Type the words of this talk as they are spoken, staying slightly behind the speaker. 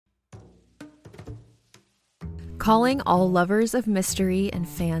Calling all lovers of mystery and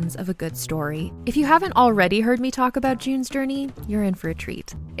fans of a good story. If you haven't already heard me talk about June's Journey, you're in for a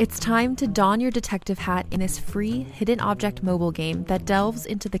treat. It's time to don your detective hat in this free hidden object mobile game that delves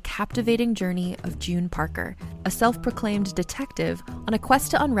into the captivating journey of June Parker, a self-proclaimed detective on a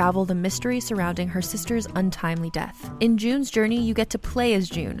quest to unravel the mystery surrounding her sister's untimely death. In June's Journey, you get to play as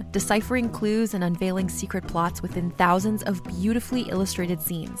June, deciphering clues and unveiling secret plots within thousands of beautifully illustrated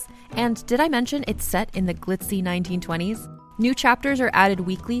scenes. And did I mention it's set in the glitzy 1920s? New chapters are added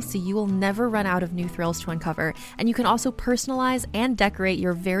weekly, so you will never run out of new thrills to uncover, and you can also personalize and decorate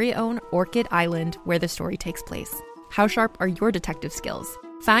your very own Orchid Island where the story takes place. How sharp are your detective skills?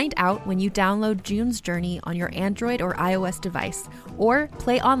 Find out when you download June's Journey on your Android or iOS device, or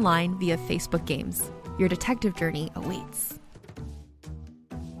play online via Facebook Games. Your detective journey awaits.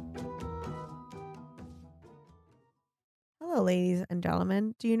 Hello, ladies and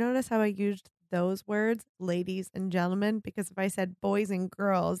gentlemen. Do you notice how I used those words, ladies and gentlemen? Because if I said boys and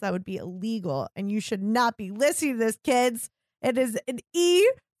girls, that would be illegal, and you should not be listening to this, kids. It is an E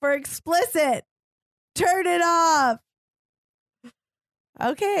for explicit. Turn it off.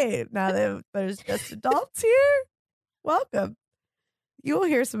 Okay, now that there's just adults here, welcome. You will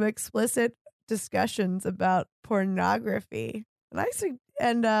hear some explicit discussions about pornography,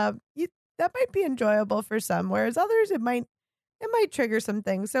 and that might be enjoyable for some, whereas others it might trigger some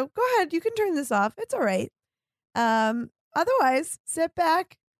things. So go ahead, you can turn this off. It's all right. Otherwise, sit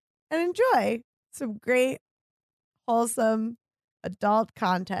back and enjoy some great, wholesome adult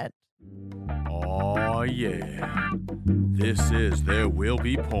content. Oh yeah. This is There Will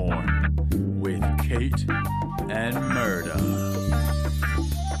Be Porn with Kate and Murda.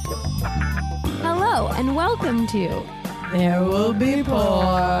 Hello and welcome to There Will Be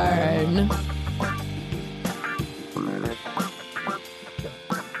Porn.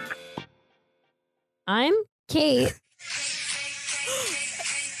 I'm Kate.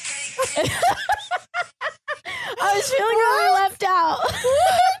 I was feeling really left out.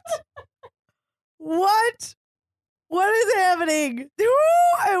 What? What is happening? Who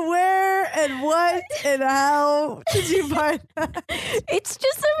and where and what and how did you find that? It's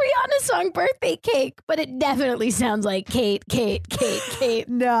just a Rihanna song, Birthday Cake, but it definitely sounds like Kate.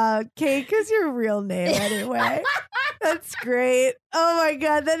 No, Kate, because your real name anyway. That's great. Oh my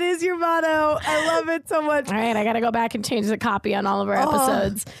God, that is your motto. I love it so much. All right, I got to go back and change the copy on all of our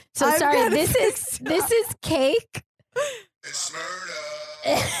episodes. So sorry, this is Cake. It's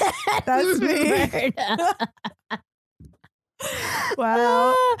Murda. That's me. Murda.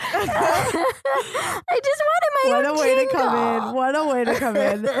 Wow. I just wanted my What own a way to jingle. come in. What a way to come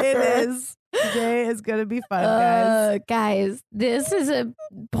in. It is. Today is going to be fun, guys. Guys, this is a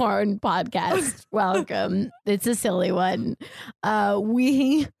porn podcast. Welcome. It's a silly one. Yeah,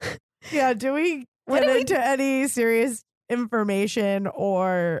 do we get into any serious information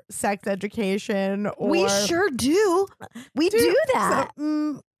or sex education? Or we sure do. We do that.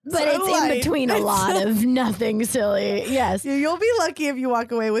 But it's in between a lot of nothing silly. Yes. You'll be lucky if you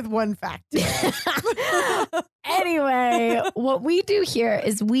walk away with one fact. Anyway, what we do here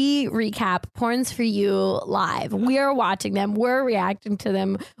is we recap Porns for You live. We are watching them. We're reacting to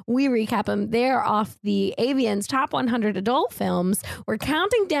them. We recap them. They're off the AVN's top 100 adult films. We're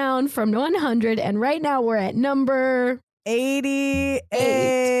counting down from 100, and right now we're at number 88.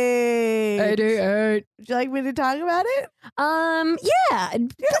 88. Would you like me to talk about it? Yeah,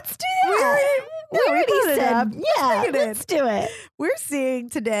 let's do that. We already brought it said, up. yeah, Bring it in. let's do it. We're seeing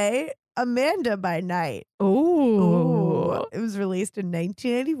today Amanda by Night. Ooh. It was released in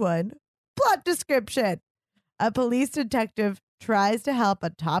 1981. Plot description. A police detective tries to help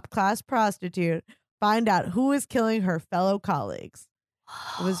a top-class prostitute find out who is killing her fellow colleagues.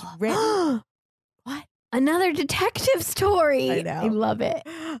 It was written... What? Another detective story. I know. I love it.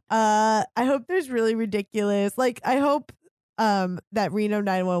 I hope there's really ridiculous. I hope that Reno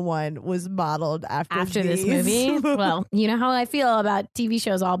 911 was modeled after This movie. Well, you know how I feel about TV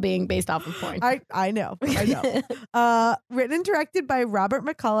shows all being based off of porn. I know. Written and directed by Robert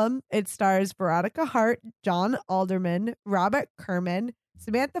McCullum. It stars Veronica Hart, John Alderman, Robert Kerman,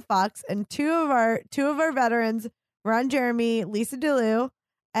 Samantha Fox, and two of our veterans, Ron Jeremy, Lisa DeLue.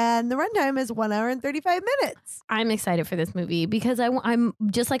 And the runtime is 1 hour and 35 minutes. I'm excited for this movie because I'm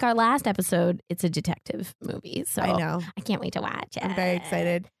just like our last episode. It's a detective movie, so I know. I can't wait to watch it. I'm very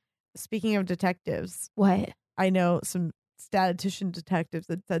excited. Speaking of detectives, What? I know some statistician detectives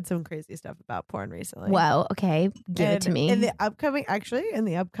that said some crazy stuff about porn recently. Whoa. Okay, give it to me. In the upcoming,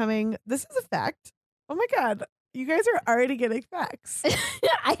 this is a fact. Oh my God. You guys are already getting facts.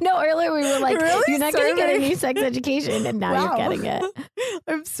 I know earlier we were like, Really you're not going to get serving- any sex education, and now Wow. you're getting it.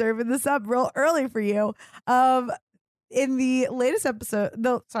 I'm serving this up real early for you. In the latest episode,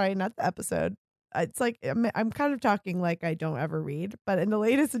 no, sorry, not the episode. It's like I'm kind of talking like I don't ever read, but in the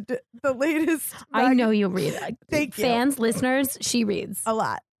latest, I know you read. Thank you. Fans, listeners, she reads. a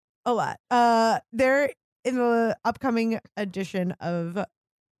lot. They're in the upcoming edition of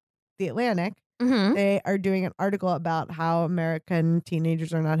The Atlantic. Mm-hmm. They are doing an article about how American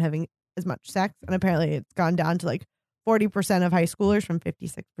teenagers are not having as much sex, and apparently it's gone down to like 40% of high schoolers from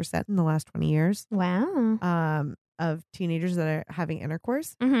 56% in the last 20 years. Wow. Of teenagers that are having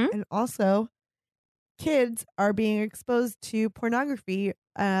intercourse, Mm-hmm. and also kids are being exposed to pornography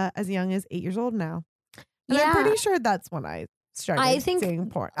as young as 8 years old now. And I'm pretty sure that's when I started I think seeing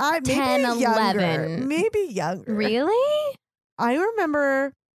porn. 10, Maybe younger. 11. Maybe younger. Really? I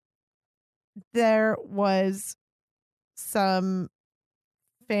remember there was some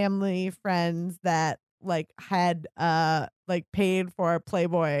family friends that like had like paid for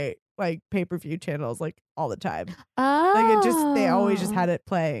Playboy like pay-per-view channels like all the time. Oh. Like they always just had it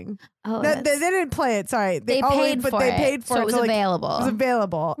playing. Oh, They didn't play it, sorry. they always, paid but for they it. paid for so it. it was so, like, available. It was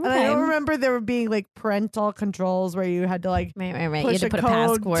available. And I Okay. don't remember there being like parental controls where you had to like right. You push had to a put a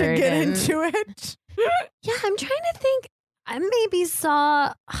code password to get in. into it. Yeah, I'm trying to think. I maybe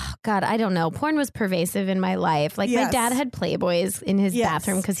saw, oh God, I don't know. Porn was pervasive in my life. Like my Yes. dad had Playboys in his Yes.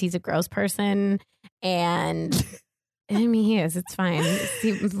 bathroom because he's a gross person. And I mean, he is. It's fine.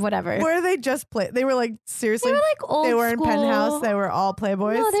 Whatever. Where they just play. They were like seriously. They were like old They were in school. Penthouse. They were all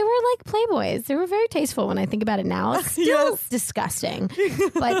Playboys. No, they were like Playboys. They were very tasteful when I think about it now. It's still Yes. disgusting.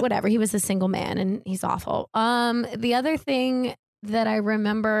 But whatever. He was a single man and he's awful. The other thing that I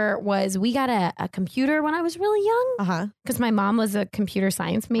remember was we got a computer when I was really young Uh-huh. because my mom was a computer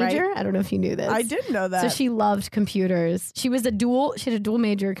science major. I don't know if you knew this. I didn't know that. So she loved computers. She had a dual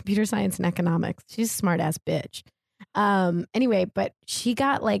major, computer science and economics. She's a smart ass bitch. Anyway, but she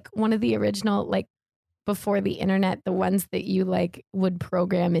got like one of the original, like before the internet, the ones that you like would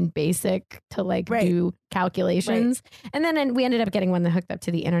program in BASIC to like Right. do calculations. And then we ended up getting one that hooked up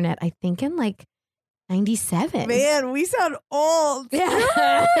to the internet, I think in like 97. Man, we sound old.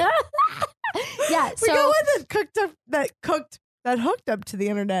 Yeah. Yeah. We So got one that hooked up to the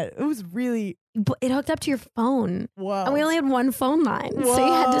internet. It was really but it hooked up to your phone. whoa. And we only had one phone line. So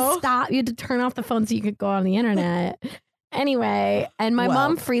you had to Whoa. stop. You had to turn off the phone so you could go on the internet. Anyway, and my Wow.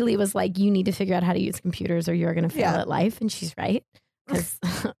 mom freely was like, you need to figure out how to use computers or you're going to fail Yeah. at life. And she's right. Because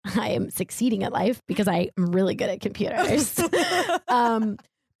I am succeeding at life because I am really good at computers.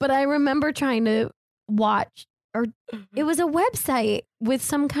 But I remember trying to watch, or it was a website with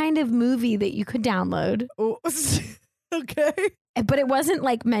some kind of movie that you could download. Oh, okay. But it wasn't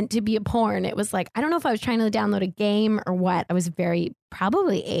like meant to be a porn. It was like, I don't know if I was trying to download a game or what. I was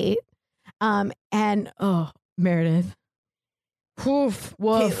probably 8. And oh, Meredith. Woof.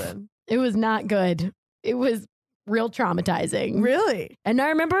 Caitlin. It was not good. It was real traumatizing. Really? And I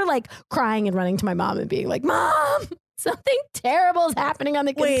remember like crying and running to my mom and being like, Mom, something terrible is happening on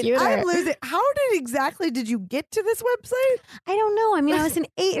the Wait, computer. I'm losing. How did you get to this website? I don't know. I mean, I was an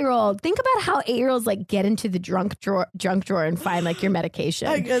 8-year-old. Think about how 8-year-olds like get into the junk drawer and find like your medication.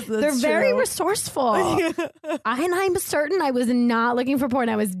 I guess that's They're very true. resourceful. And I'm certain I was not looking for porn.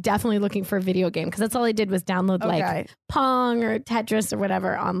 I was definitely looking for a video game because that's all I did was download like Okay. Pong or Tetris or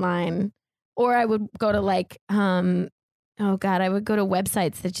whatever online. Or I would go to like, oh God, I would go to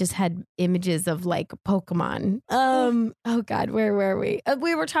websites that just had images of like Pokemon. Oh God, where were we?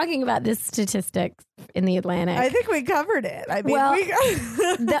 We were talking about this statistics in the Atlantic. I think we covered it. I mean, Well,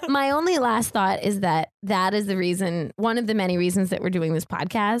 my only last thought is that is the reason, one of the many reasons that we're doing this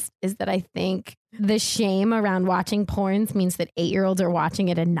podcast is that I think the shame around watching porns means that 8-year-olds are watching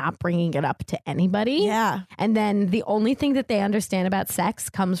it and not bringing it up to anybody. yeah. And then the only thing that they understand about sex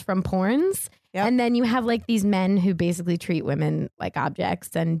comes from porns. Yep. And then you have like these men who basically treat women like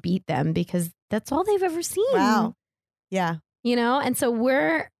objects and beat them because that's all they've ever seen. Wow. Yeah. You know? And so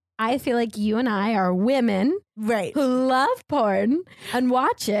I feel like you and I are women Right. who love porn and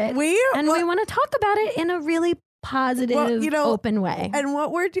watch it. We Want to talk about it in a really positive, open way. And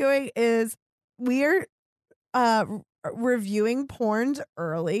what we're doing is we're reviewing porns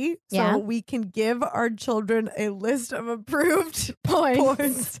early so Yeah. we can give our children a list of approved Porns.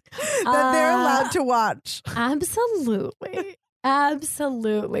 porns that they're allowed to watch. Absolutely.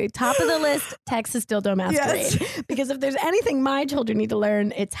 Absolutely. Top of the list, Texas Dildo Masquerade. Yes. Because if there's anything my children need to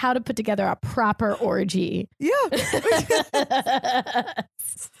learn, it's how to put together a proper orgy. Yeah.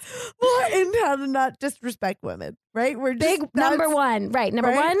 Well, and how to not disrespect women, right? We're just Big number that's- one. Right.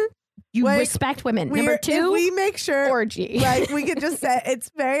 Number right? one, You Like, respect women. Number If 2, we make sure, orgy. like we could just say it's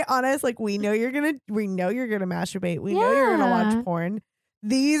very honest. Like we know you're gonna masturbate. We know you're gonna Yeah. watch porn.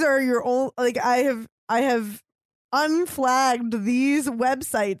 These are your own. Like I have unflagged these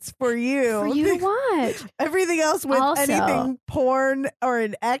websites for you. For you to watch. Everything else with Also- anything porn or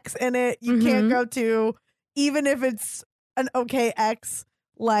an X in it, you can't go to, even if it's an okay X,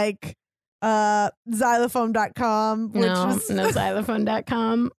 like xylophone.com, which No, is no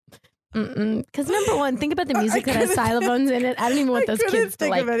xylophone.com. Because number one, think about the music that has couldn't- xylophones in it. I don't even want I those couldn't kids to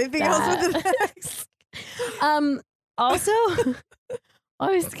think like of anything else with an X. Also,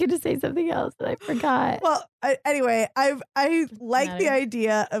 I was going to say something else that I forgot. Well, anyway, I like the matter.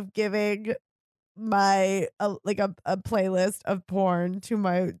 idea of giving my like a playlist of porn to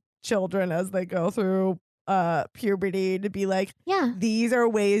my children as they go through puberty, to be like, Yeah, these are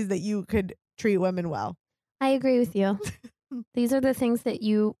ways that you could treat women well. I agree with you. These are the things that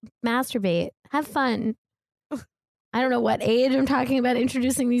you masturbate. Have fun. I don't know what age I'm talking about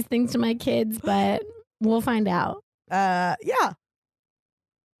introducing these things to my kids, but we'll find out. Yeah.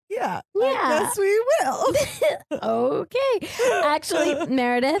 Yeah. I guess we will. Okay. Actually,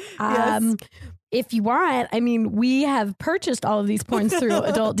 Meredith, Yes. if you want, I mean, we have purchased all of these porns through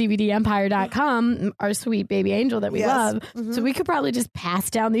adultdvdempire.com, our sweet baby angel that we Yes. love. Mhm. So we could probably just pass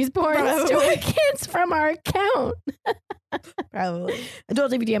down these porns to Probably. our kids from our account. Probably.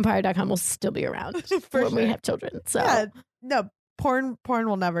 Adultdvdempire.com will still be around For when we sure. have children. So Yeah. No, porn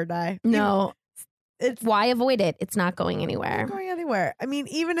will never die. no, It's why avoid it? It's not going not anywhere. going anywhere. I mean,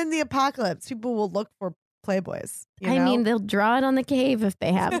 even in the apocalypse, people will look for Playboys. You I know? mean, they'll draw it on the cave if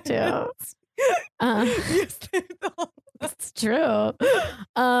they have to. Yes, they will. It's true.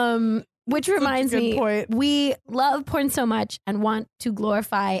 Which Such a reminds good me, point. we love porn so much and want to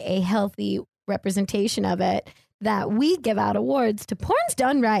glorify a healthy representation of it that we give out awards to Porn's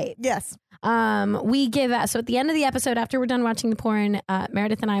Done Right. Yes. We give out, so at the end of the episode, after we're done watching the porn,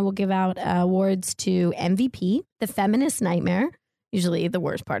 Meredith and I will give out awards to MVP, the feminist nightmare, usually the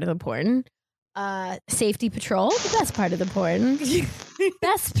worst part of the porn. Safety patrol, the best part of the porn.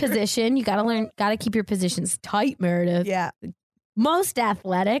 Best position, you gotta keep your positions tight, Meredith. Yeah. Most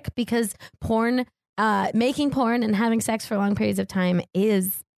athletic, because porn, making porn and having sex for long periods of time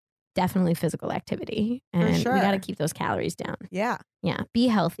is definitely physical activity, and sure. we got to keep those calories down. Yeah. Yeah, be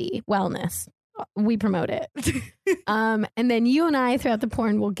healthy, wellness. We promote it. And then you and I throughout the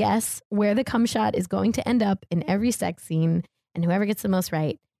porn will guess where the cum shot is going to end up in every sex scene, and whoever gets the most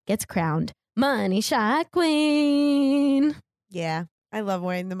right gets crowned Money Shot Queen. Yeah. I love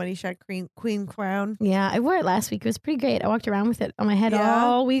wearing the Money Shot Queen crown. Yeah, I wore it last week. It was pretty great. I walked around with it on my head Yeah?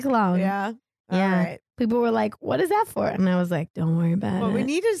 all week long. Yeah. Yeah. All right. People were like, "What is that for?" And I was like, "Don't worry about What it." we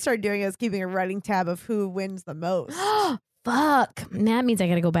need to start doing is keeping a running tab of who wins the most. Fuck. That means I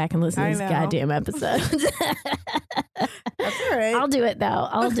got to go back and listen I to this know. goddamn episode. That's all right. I'll do it though.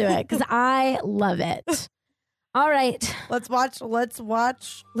 I'll do it because I love it. All right, Let's watch let's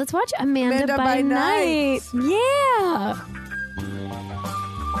watch Amanda, Amanda by, by night. Night. Yeah.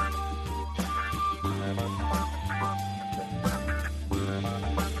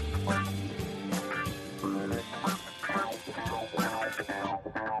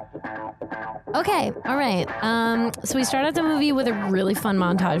 Okay, all right. So we start out the movie with a really fun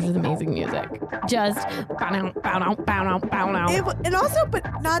montage with amazing music. Just bow bow bow bow. And also, but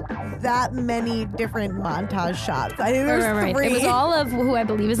not that many different montage shots. I think there's Right. three. It was all of who I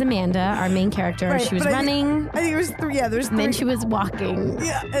believe is Amanda, our main character. Right, She was but I think- running, I think there's three. Yeah, there's three. and then she was walking,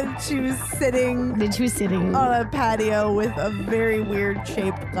 Yeah, and she was sitting then she was sitting. on a patio with a very weird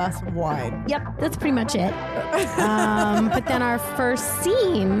shaped glass of wine. Yep, that's pretty much it. But then our first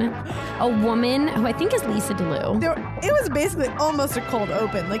scene, a woman who I think is Lisa DeLue. It was basically almost a cold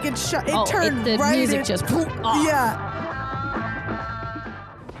open. Like it turned the right music in- just off. Yeah.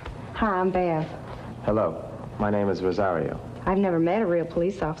 Hi, I'm Beth. Hello, my name is Rosario. I've never met a real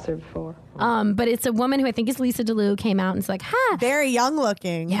police officer before. But it's a woman who I think is Lisa DeLue, came out and it's like, "Ha, Very young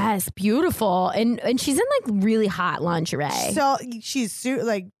looking. yes, beautiful," and she's in like really hot lingerie. So she's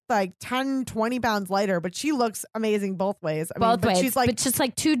like 10, 20 pounds lighter, but she looks amazing both ways. I mean, Both but ways, she's like, but just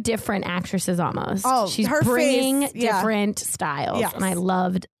like two different actresses almost. Oh, she's her bringing face, yeah. different styles, Yes. and I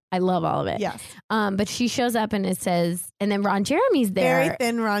love all of it. yes, But she shows up and it says, and then Ron Jeremy's there. very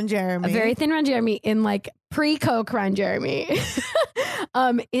thin Ron Jeremy. A very thin Ron Jeremy in like pre-Coke Ron Jeremy.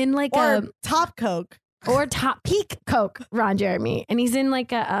 In like or top Coke. or top peak Coke Ron Jeremy. And he's in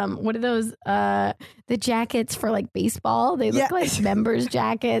like a what are those the jackets for like baseball? They look Yeah. like members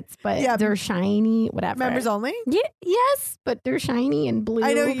jackets, but Yeah. they're shiny, whatever. Members only. Yeah, yes, but they're shiny and blue.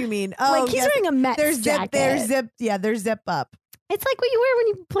 I know what you mean. Oh, like he's yes. wearing a Mets They're zip. jacket. They're zip. Yeah, they're zip up. It's like what you wear when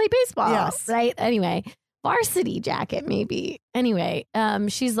you play baseball. Yes. Right? Anyway, varsity jacket, maybe. Anyway,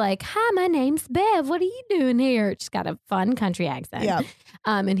 she's like, hi, my name's Bev. What are you doing here? She's got a fun country accent. Yeah.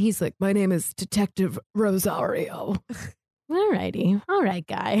 And he's like, my name is Detective Rosario. Alrighty. All right,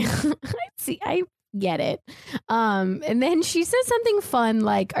 guy. I get it. And then she says something fun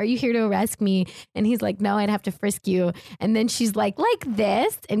like, are you here to arrest me? And he's like, no, I'd have to frisk you. And then she's like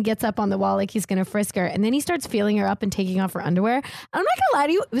this, and gets up on the wall like he's going to frisk her. And then he starts feeling her up and taking off her underwear. I'm not going to lie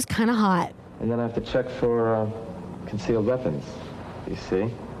to you. It was kind of hot. And then I have to check for concealed weapons. You see?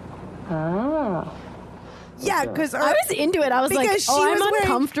 Oh. Yeah, because I was into it. I was like, Because she I'm was wearing-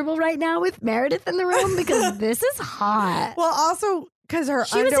 uncomfortable right now with Meredith in the room because this is hot. well, also because her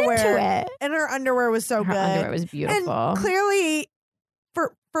She was underwear into it. and her underwear was so Her good. underwear was beautiful. And clearly,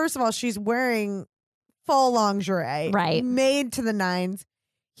 first of all, she's wearing full lingerie, Right. made to the nines.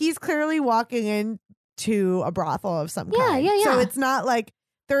 He's clearly walking into a brothel of some Yeah, kind. yeah, So yeah. it's not like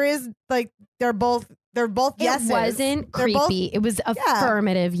there is like they're both yeses. It wasn't They're both- creepy. It was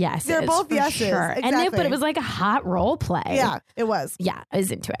affirmative yeses. They're both for yeses, Sure. And but exactly. it was like a hot role play. Yeah, it was. Yeah, I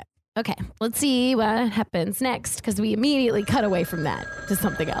was into it. Okay, let's see what happens next because we immediately cut away from that to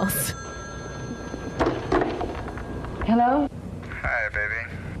something else. Hello? Hi,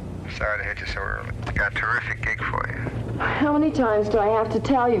 baby. Sorry to hit you so early. I got a terrific gig for you. How many times do I have to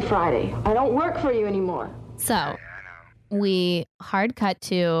tell you, Friday? I don't work for you anymore. So Yeah, I know. we hard cut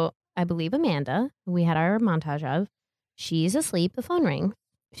to, I believe, Amanda. We had our montage of. She's asleep. The phone rings.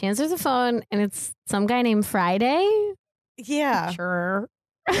 She answers the phone, and it's some guy named Friday. Yeah. Sure.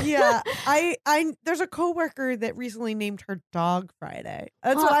 Yeah. I there's a coworker that recently named her dog Friday.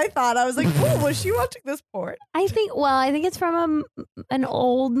 That's what I thought. I was like, oh, was she watching this porn? I think it's from an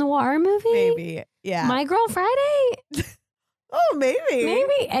old noir movie. Maybe. Yeah. My Girl Friday? oh, maybe.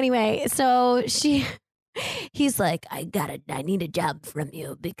 Maybe. Anyway, so he's like, I need a job from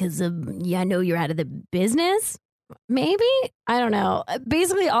you because I know you're out of the business. Maybe. I don't know.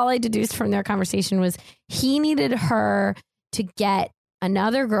 Basically, all I deduced from their conversation was he needed her to get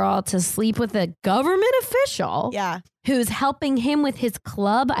another girl to sleep with a government official Yeah. who's helping him with his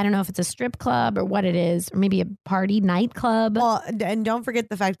club. I don't know if it's a strip club or what it is, or maybe a party nightclub. Well, and don't forget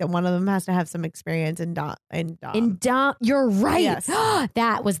the fact that one of them has to have some experience in dom. You're right. Yes.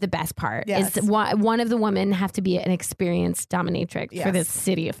 That was the best part. Yes. Is one of the women have to be an experienced dominatrix for Yes. this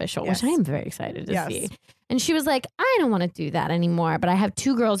city official, Yes. which I am very excited to Yes. see. And she was like, I don't want to do that anymore, but I have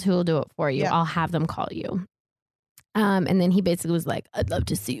 2 girls who will do it for you. Yeah. I'll have them call you. And then he basically was like, I'd love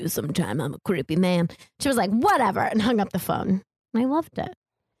to see you sometime. I'm a creepy man. She was like, whatever, and hung up the phone. And I loved it.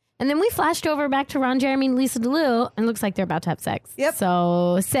 And then we flashed over back to Ron Jeremy and Lisa DeLue, and it looks like they're about to have sex. Yep.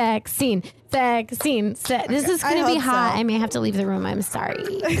 So, sex scene. This is going to be hope hot. so. I may have to leave the room. I'm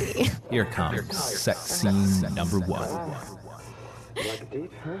sorry. Here comes sex scene number 1.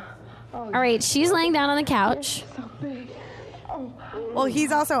 All right, she's laying down on the couch. Well,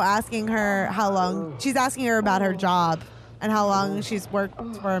 he's also asking her how long. She's asking her about her job and how long she's worked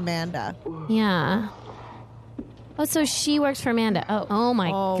for Amanda. Yeah. Oh, so she works for Amanda. Oh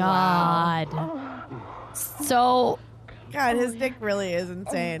my Oh, God. So God, his dick really is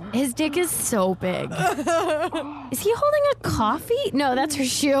insane. his dick is so big. Is he holding a coffee? No, that's her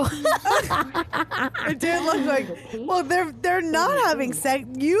shoe. It did look like. Well, they're not having sex.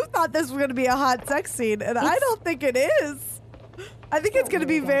 You thought this was going to be a hot sex scene, and I don't think it is. I think it's going to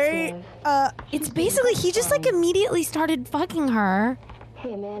be very. It's basically, he just like immediately started fucking her.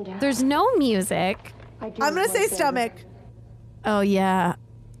 Hey, Amanda. There's no music. I'm going to say stomach. Oh, yeah.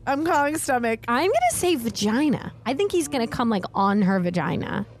 I'm calling stomach. I'm going to say vagina. I think he's going to come like on her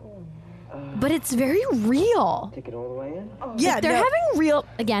vagina. But it's very real. Take it all the way in? Yeah, They're no, having real,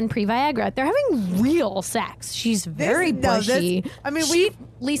 again, pre-Viagra, they're having real sex. She's very bushy. I mean, at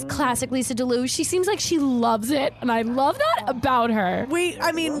least classic Lisa DeLue, she seems like she loves it. And I love that about her. we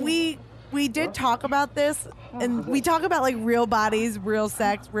did talk about this, and we talk about like real bodies, real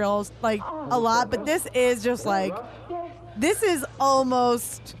sex, real like a lot, but this is just like, this is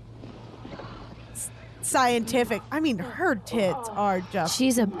almost scientific. I mean, her tits are just.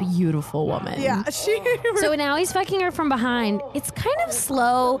 She's a beautiful woman. Yeah, she. So now he's fucking her from behind. It's kind of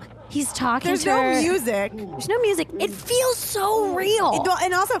slow. He's talking There's to no her. music. There's no music. It feels so real.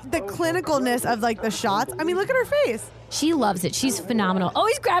 And also the clinicalness of like the shots. I mean, look at her face. She loves it. She's phenomenal. Oh,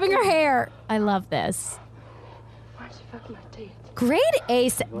 he's grabbing her hair. I love this. Why'd you fuck my teeth? Grade A.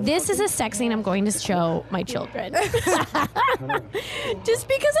 This is a sex scene I'm going to show my children. Just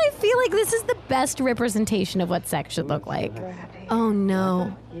because I feel like this is the best representation of what sex should look like. Oh,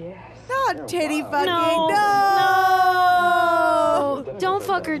 no. Not titty fucking. No. No. Don't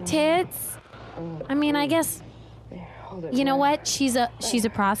fuck her tits. I mean, I guess you know what? She's a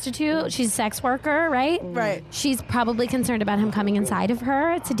prostitute. She's a sex worker, right? Right. She's probably concerned about him coming inside of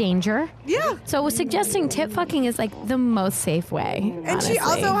her. It's a danger. Yeah. So suggesting tit fucking is like the most safe way. And she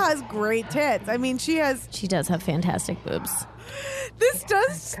honestly. also has great tits. I mean, she does have fantastic boobs. This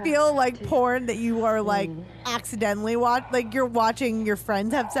does feel like porn that you are like accidentally like you're watching your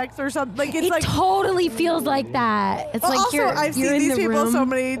friends have sex or something. Like it's It like totally feels like that. It's well, like also, I've you're seen in these the people room. so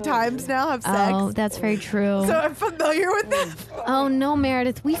many times now have sex. Oh, that's very true. So I'm familiar with them. Oh no,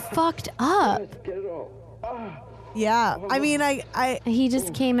 Meredith, we fucked up. Yeah. I mean, I He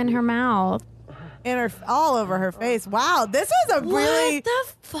just came in her mouth. in her all over her face. Wow, this is a really What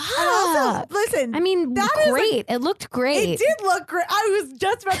the fuck? And also, listen. I mean, that is great. It looked great. It did look great. I was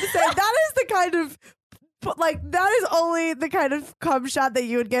just about to say that is the kind of that is only the kind of cum shot that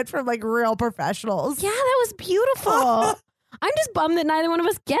you would get from like real professionals. Yeah, that was beautiful. I'm just bummed that neither one of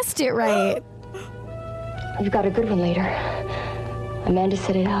us guessed it right. You've got a good one later. Amanda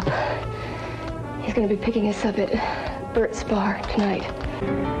set it up. He's going to be picking us up at Bert's bar tonight.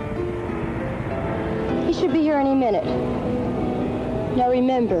 He should be here any minute. Now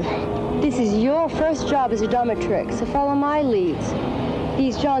remember, this is your first job as a dominatrix, so follow my leads.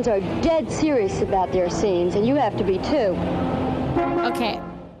 These Johns are dead serious about their scenes, and you have to be too. Okay,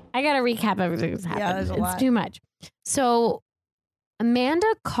 I gotta recap everything that's happened. Yeah, there's a lot. It's too much. So, Amanda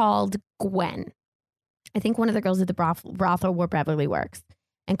called Gwen. I think one of the girls at the brothel where Beverly works,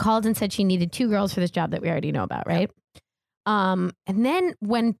 and called and said she needed 2 girls for this job that we already know about, right? And then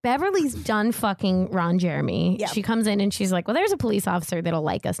when Beverly's done fucking Ron Jeremy, Yep. she comes in and she's like, well, there's a police officer that'll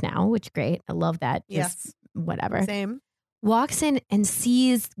like us now, which great. I love that. Just Yes. whatever. Same. Walks in and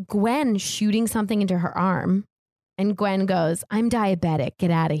sees Gwen shooting something into her arm. And Gwen goes, I'm diabetic.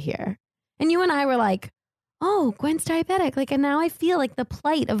 Get out of here. And you and I were like, oh, Gwen's diabetic. Like, and now I feel like the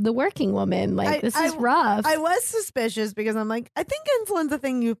plight of the working woman. Like, this is rough. I was suspicious because I'm like, I think insulin's a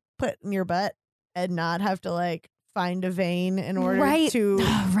thing you put in your butt and not have to like find a vein in order to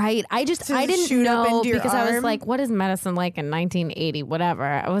Right. I didn't shoot up know into your because I was arm. like, what is medicine like in 1980? Whatever.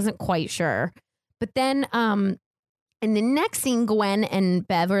 I wasn't quite sure. But then in the next scene, Gwen and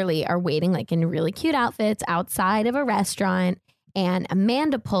Beverly are waiting like in really cute outfits outside of a restaurant. And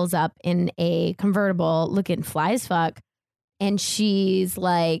Amanda pulls up in a convertible looking fly as fuck. And she's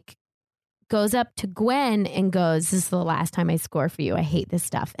like, goes up to Gwen and goes, this is the last time I score for you. I hate this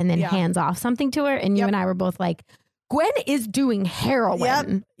stuff. And then Yeah. hands off something to her. And you Yep. and I were both like, Gwen is doing heroin.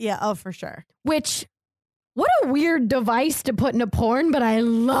 Yep. Yeah. Oh, for sure. Which, what a weird device to put in a porn, but I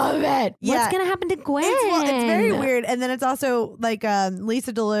love it. Yeah. What's going to happen to Gwen? It's very weird. And then it's also like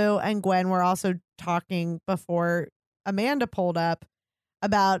Lisa DeLue and Gwen were also talking before Amanda pulled up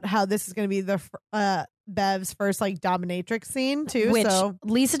about how this is going to be the Bev's first like dominatrix scene too. Which so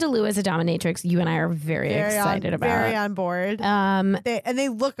Lisa DeLue is a dominatrix. You and I are very excited about. Very on board. They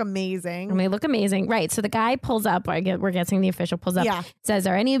look amazing. And they look amazing. Right. So the guy pulls up, we're guessing the official pulls up, Yeah. says,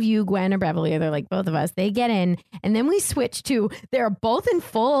 are any of you Gwen or Beverly? They're like, both of us. They get in. And then we switch to, they're both in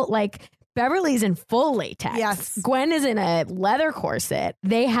full, like, Beverly's in full latex. Yes. Gwen is in a leather corset.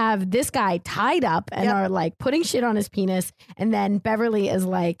 They have this guy tied up and Yep. are like putting shit on his penis. And then Beverly is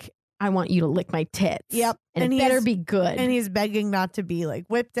like, I want you to lick my tits. Yep. And it he's- better be good. And he's begging not to be like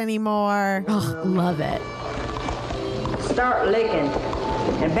whipped anymore. Oh, love it. Start licking.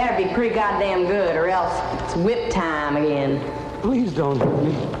 It better be pretty goddamn good or else it's whip time again. Please don't hurt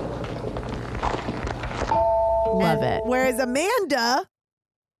me. Love it. Whereas Amanda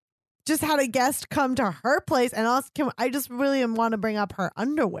just had a guest come to her place, and also I just really want to bring up her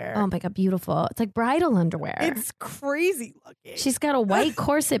underwear. Oh my God, beautiful. It's like bridal underwear. It's crazy looking. She's got a white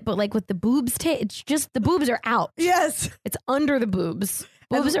corset, but like with the boobs, it's just the boobs are out. Yes. It's under the boobs.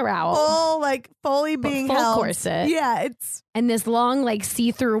 Boobs are out. Full, like fully being full held. corset. Yeah, it's And this long, like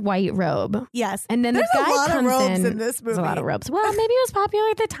see-through white robe. yes. And then There's the guy a lot comes of robes in. in this movie. There's a lot of robes. Well, maybe it was popular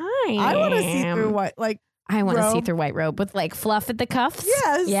at the time. I want to see through what I want a robe. see-through white robe with like fluff at the cuffs.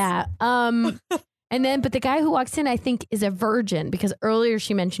 Yes. Yeah. And then, but the guy who walks in, I think, is a virgin because earlier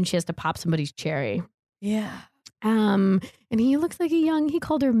she mentioned she has to pop somebody's cherry. Yeah. And he looks like he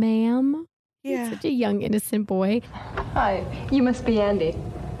called her ma'am. Yeah. He's such a young, innocent boy. Hi, you must be Andy.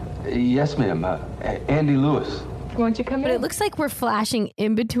 Yes, ma'am. Andy Lewis. Won't you come But it looks like we're flashing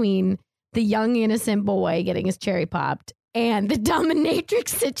in between the young, innocent boy getting his cherry popped and the dominatrix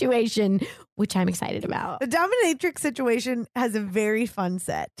situation, which I'm excited about. The dominatrix situation has a very fun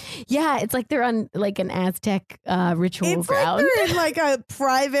set. Yeah, it's like they're on like an Aztec ritual It's ground. like they're in like a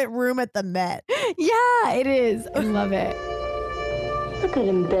private room at the Met. Yeah, it is. I love it. Look at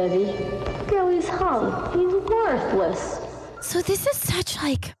him, Bevy. Girl, he's hung. He's worthless. So this is such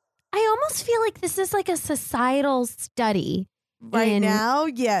like I almost feel like this is like a societal study. Right now,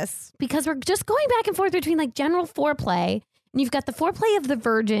 yes. Because we're just going back and forth between like general foreplay, and you've got the foreplay of the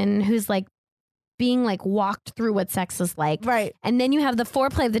virgin who's like being like walked through what sex is like. Right. And then you have the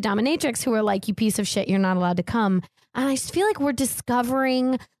foreplay of the dominatrix who are like, you piece of shit, you're not allowed to come. And I just feel like we're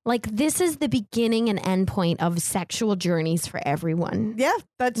discovering like this is the beginning and end point of sexual journeys for everyone. Yeah,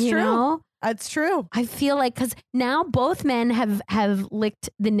 that's You true. know? That's true. I feel like because now both men have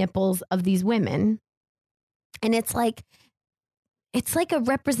licked the nipples of these women. And it's like a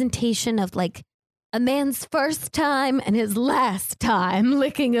representation of like a man's first time and his last time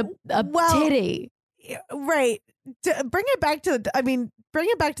licking a titty. Right. Bring it back to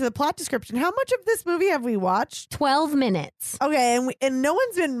the plot description. How much of this movie have we watched? 12 minutes. Okay, and no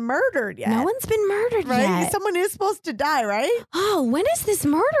one's been murdered yet. No one's been murdered right? yet. Someone is supposed to die, right? Oh, when is this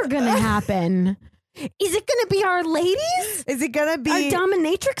murder going to happen? Is it going to be our ladies? Is it going to be our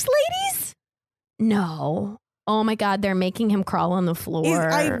dominatrix ladies? No. Oh my God, they're making him crawl on the floor.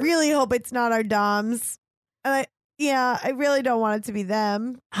 I really hope it's not our doms. And I really don't want it to be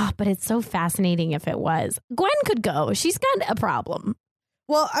them. Oh, but it's so fascinating if it was. Gwen could go. She's got a problem.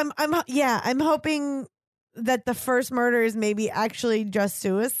 Well, I'm hoping that the first murder is maybe actually just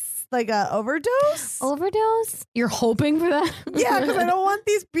suicide, like a overdose. Overdose? You're hoping for that? Yeah, because I don't want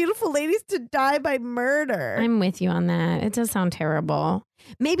these beautiful ladies to die by murder. I'm with you on that. It does sound terrible.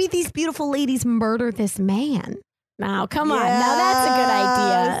 Maybe these beautiful ladies murder this man. Now, come on. Now that's a good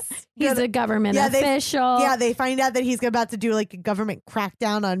idea. He's a government official. They find out that he's about to do like a government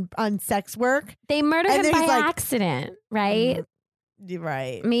crackdown on sex work. They murder him by accident, right?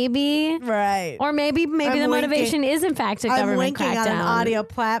 Right. Maybe. Right. Or maybe the motivation is in fact a government crackdown. I'm winking on an audio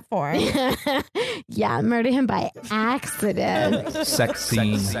platform. Yeah, murder him by accident. Sex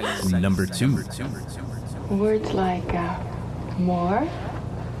scene number 2. Words like more,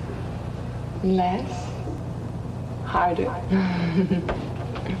 less, harder,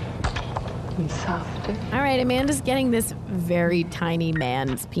 and softer. All right, Amanda's getting this very tiny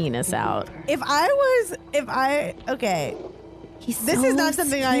man's penis out. This is not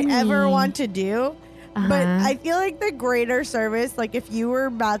something I ever want to do, but I feel like the greater service, like if you were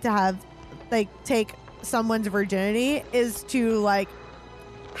about to have, like, take someone's virginity, is to like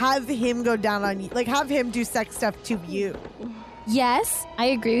have him go down on you, like have him do sex stuff to you. Yes, I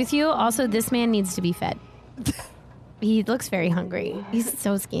agree with you. Also, this man needs to be fed. He looks very hungry. He's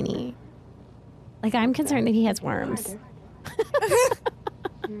so skinny. Like, I'm concerned that he has worms.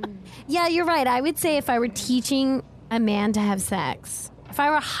 Yeah, you're right. I would say if I were teaching a man to have sex, if I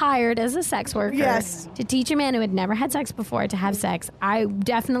were hired as a sex worker to teach a man who had never had sex before to have sex, I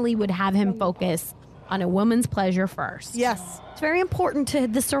definitely would have him focus on a woman's pleasure first. Yes. It's very important to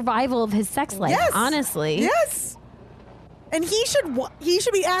the survival of his sex life, honestly. Yes. And he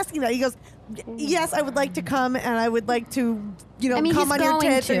should be asking that. He goes, yes, I would like to come, and I would like to, come on your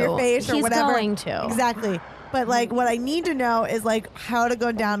tits or your face or whatever. He's going to. Exactly. But like, what I need to know is like how to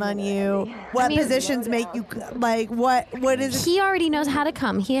go down on you. What positions make you like? What is it? He already knows how to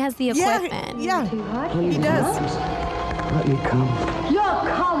come. He has the equipment. Yeah, he does. Let me come. You'll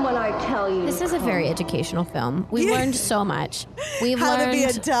come when I tell you. This is a very educational film. We've learned so much. We've learned to be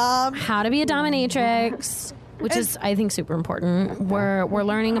a dom, how to be a dominatrix, which is, I think, super important. We're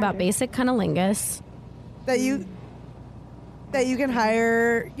learning about basic cunnilingus. That you can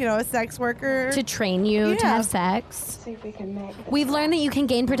hire, a sex worker to train you to have sex. See if we can make this. We've learned that you can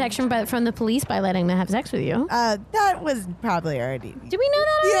gain protection from the police by letting them have sex with you. That was probably already. Did we know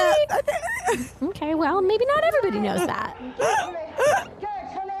that already? Yeah. Okay, well, maybe not everybody knows that.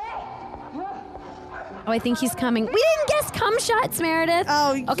 Oh, I think he's coming. We didn't guess cum shots, Meredith.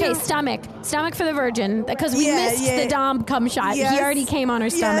 Oh, okay. Stomach for the virgin, because we missed the dom cum shot. Yes. He already came on her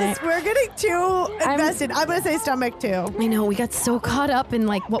stomach. Yes, we're getting too invested. I'm gonna say stomach too. I know, we got so caught up in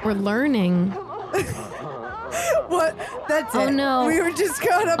like what we're learning. What? That's it. Oh no, we were just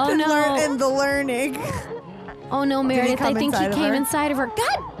caught up in the learning. Oh no, Meredith! I think he came her? inside of her.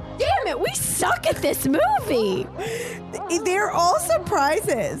 God damn it! We suck at this movie. They're all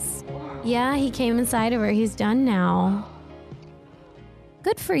surprises. Yeah, he came inside of her. He's done now.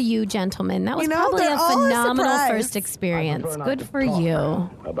 Good for you, gentlemen. That was probably a phenomenal first experience. Good for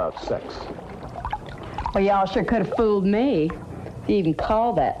you. About sex. Well, y'all sure could have fooled me. You even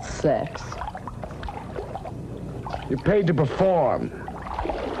call that sex. You're paid to perform,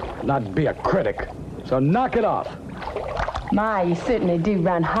 not be a critic. So knock it off. My, you certainly do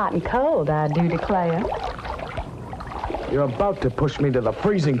run hot and cold, I do declare. You're about to push me to the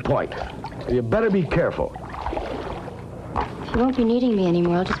freezing point. You better be careful. She won't be needing me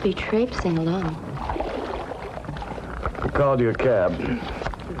anymore. I'll just be traipsing along. We called you a cab.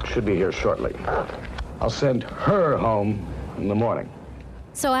 Should be here shortly. I'll send her home in the morning.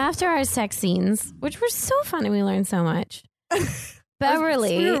 So after our sex scenes, which were so fun and we learned so much,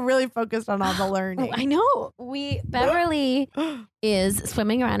 Beverly. We were really focused on all the learning. I know. Beverly is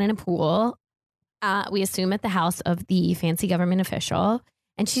swimming around in a pool. We assume at the house of the fancy government official.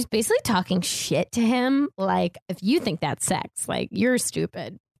 And she's basically talking shit to him. Like, if you think that's sex, like, you're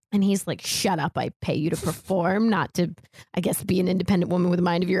stupid. And he's like, shut up. I pay you to perform, not to, I guess, be an independent woman with a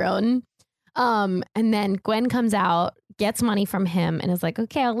mind of your own. And then Gwen comes out, gets money from him and is like,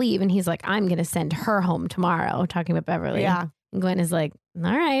 okay, I'll leave. And he's like, I'm going to send her home tomorrow, talking about Beverly. Yeah. And Gwen is like, all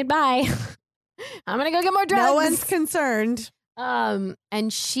right, bye. I'm going to go get more drugs. No one's concerned. And I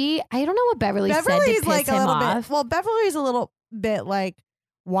don't know what Beverly said to piss like a him little off. bit. Well, Beverly's a little bit like,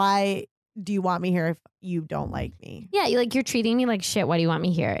 why do you want me here if you don't like me? Yeah, you're treating me like shit. Why do you want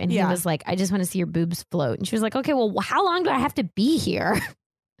me here? And he was like, I just want to see your boobs float. And she was like, okay, well, how long do I have to be here?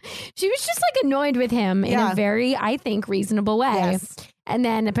 She was just like annoyed with him in a very, I think, reasonable way. Yes. And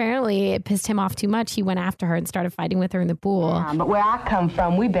then apparently it pissed him off too much. He went after her and started fighting with her in the pool. Yeah, but where I come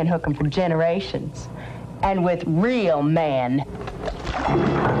from, we've been hooking for generations. And with real men.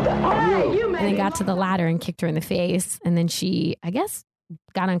 And then got to the ladder and kicked her in the face. And then she, I guess,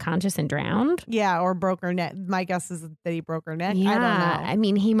 got unconscious and drowned. Yeah, or broke her neck. My guess is that he broke her neck. Yeah, I don't know. I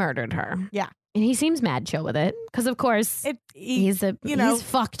mean, he murdered her. Yeah. And he seems mad chill with it. Because, of course, he's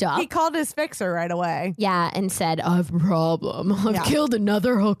fucked up. He called his fixer right away. Yeah, and said, I have a problem. I've killed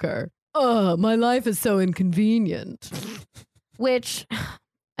another hooker. My life is so inconvenient. Which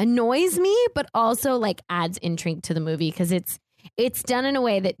annoys me, but also like adds intrigue to the movie because it's done in a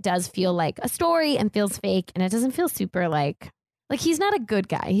way that does feel like a story and feels fake, and it doesn't feel super like he's not a good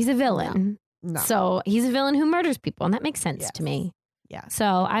guy. He's a villain. No. So he's a villain who murders people, and that makes sense to me. Yeah. So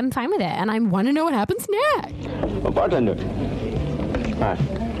I'm fine with it, and I want to know what happens next. Bartender. Hi.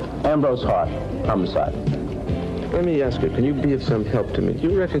 Ambrose Hart, homicide. Let me ask you, can you be of some help to me? Do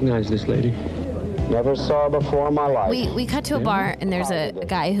you recognize this lady? Never saw her before in my life. We cut to a bar, and there's a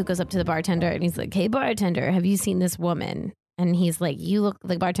guy who goes up to the bartender, and he's like, hey, bartender, have you seen this woman? And he's like,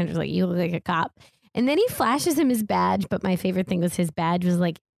 the bartender's like, you look like a cop. And then he flashes him his badge, but my favorite thing was his badge was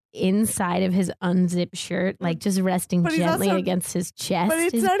like inside of his unzipped shirt, like just resting gently against his chest, but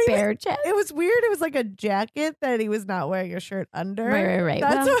it's his not bare even, chest. It was weird. It was like a jacket that he was not wearing a shirt under. Right.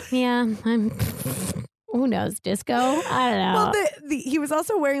 That's Well, yeah. Who knows? Disco? I don't know. Well, he was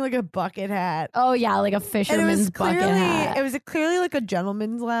also wearing like a bucket hat. Oh, yeah, like a fisherman's bucket hat. It was clearly like a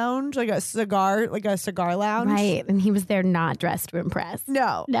gentleman's lounge, like a cigar lounge. Right. And he was there not dressed to impress.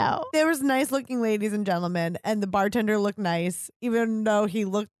 No. No. There was nice looking ladies and gentlemen, and the bartender looked nice, even though he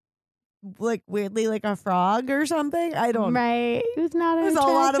looked like weirdly like a frog or something. I don't. Right. It was not. It was a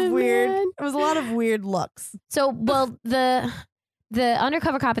lot of weird. It was a lot of weird looks. So, well, the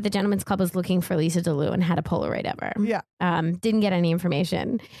undercover cop at the Gentleman's Club was looking for Lisa DeLue and had a Polaroid of her. Yeah. Didn't get any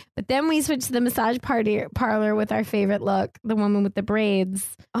information. But then we switched to the massage parlor with our favorite look, the woman with the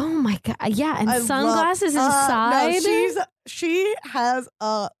braids. Oh my God. Yeah. And sunglasses inside. No, she has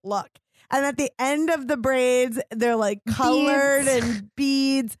a look. And at the end of the braids, they're like colored and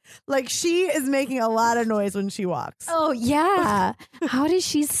beads. Like she is making a lot of noise when she walks. Oh, yeah. How does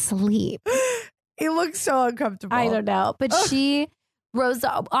she sleep? It looks so uncomfortable. I don't know. But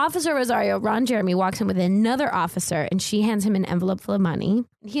Officer Rosario, Ron Jeremy, walks in with another officer and she hands him an envelope full of money.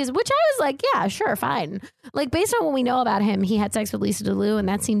 Which I was like, yeah, sure, fine. Like, based on what we know about him, he had sex with Lisa DeLue and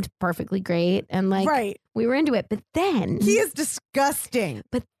that seemed perfectly great. And like, we were into it. But then he is disgusting.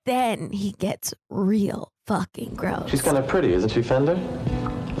 But then he gets real fucking gross. She's kind of pretty, isn't she, Fender?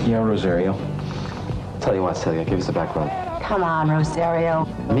 Yeah, Rosario. Tell you what, Celia, give us a background. Come on, Rosario.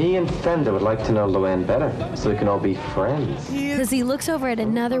 Me and Fender would like to know Luann better, so we can all be friends. Because he looks over at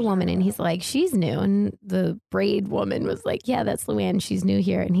another woman and he's like, she's new. And the braid woman was like, yeah, that's Luann. She's new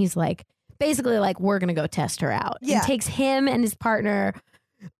here. And he's like, basically like, we're going to go test her out. Yeah. And takes him and his partner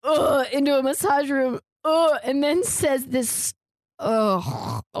into a massage room and then says this.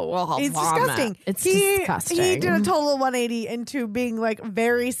 It's disgusting. It's disgusting. He did a total 180 into being like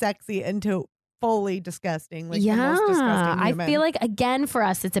very sexy into fully disgusting. Like the most disgusting human. I feel like again for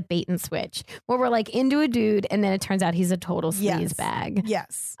us it's a bait and switch where we're like into a dude and then it turns out he's a total sleaze bag.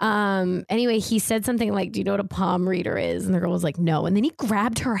 Yes. Anyway, he said something like, do you know what a palm reader is? And the girl was like, no. And then he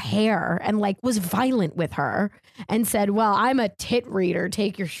grabbed her hair and like was violent with her and said, well, I'm a tit reader.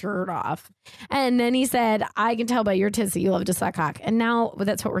 Take your shirt off. And then he said, I can tell by your tits that you love to suck cock. And now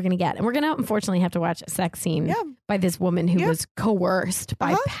that's what we're going to get. And we're going to unfortunately have to watch a sex scene by this woman who was coerced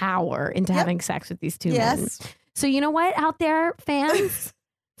by power into having sex with these two men. So you know what out there, fans,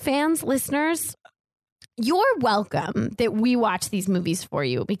 listeners, you're welcome that we watch these movies for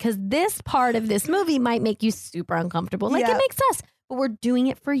you, because this part of this movie might make you super uncomfortable. Like it makes us, but we're doing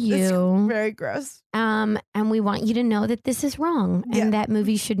it for you. It's very gross. And we want you to know that this is wrong and that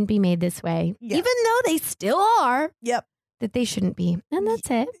movies shouldn't be made this way, even though they still are. Yep. That they shouldn't be. And that's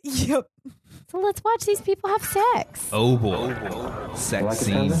it. Yep. So let's watch these people have sex. Oh boy. Sex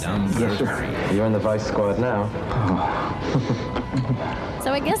scene number 3. You're in the Vice Squad now.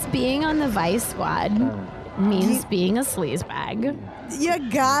 So I guess being on the Vice Squad means being a sleazebag.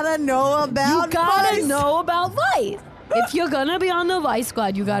 You gotta know about Vice. Know about Vice. If you're gonna be on the Vice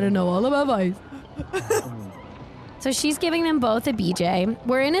Squad, you gotta know all about Vice. So she's giving them both a BJ.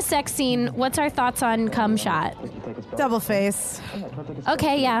 We're in a sex scene. What's our thoughts on cum shot? Double face.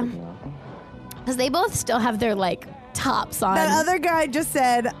 Okay, yeah. Because they both still have their like tops on. That other guy just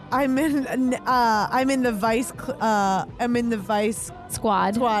said, "I'm in the Vice. I'm in the Vice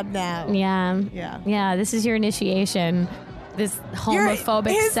Squad now." Yeah. This is your initiation. This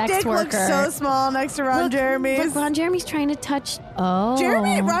homophobic his sex dick worker. Looks so small next to Ron Jeremy's. Look, Ron Jeremy's trying to touch. Ron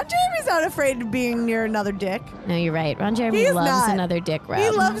Jeremy's not afraid of being near another dick. No, you're right. Ron Jeremy loves another dick rub. He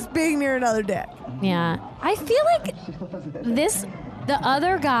loves being near another dick. Yeah. I feel like the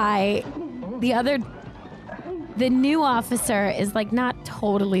other guy, the new officer is like not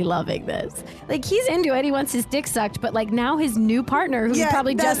totally loving this. Like he's into it. He wants his dick sucked, but like now his new partner, who he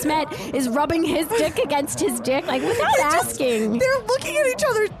probably just met, is rubbing his dick against his dick, like without asking. They're looking at each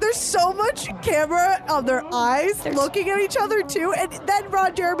other. There's so much camera on their eyes looking at each other too. And then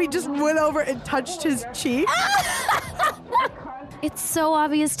Ron Jeremy just went over and touched his cheek. It's so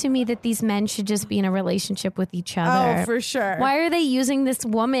obvious to me that these men should just be in a relationship with each other. Oh, for sure. Why are they using this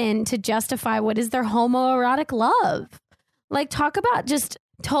woman to justify what is their homoerotic love? Like, talk about just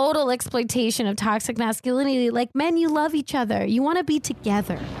total exploitation of toxic masculinity. Like, men, you love each other. You want to be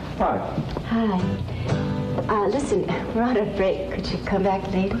together. Hi. Listen, we're on a break. Could you come back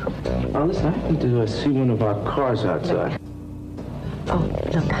later? Listen, I happened to see one of our cars outside. Oh,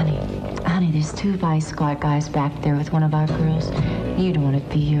 look, honey. Honey, there's 2 Vice Squad guys back there with one of our girls. You don't want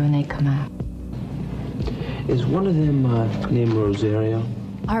to be here when they come out. Is one of them named Rosario?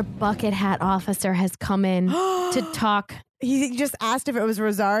 Our bucket hat officer has come in to talk. He just asked if it was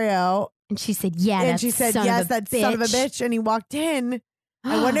Rosario. And she said, yeah, and she said, yes, that son of a bitch. And he walked in.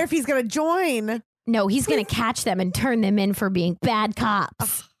 I wonder if he's going to join. No, he's going to catch them and turn them in for being bad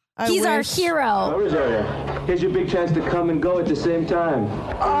cops. He's our hero. Oh, Rosario, here's your big chance to come and go at the same time.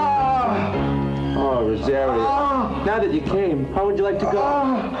 Oh, Rosario. Now that you came, how would you like to go?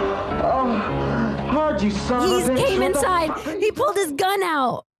 Hard, you son of a bitch. He came inside. He pulled his gun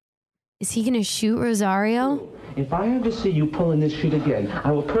out. Is he going to shoot Rosario? If I ever see you pulling this shit again,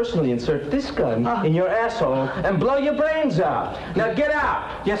 I will personally insert this gun in your asshole and blow your brains out. Now get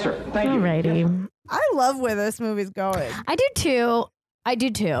out. Yes, sir. Thank you. Alrighty. I love where this movie's going. I do too. I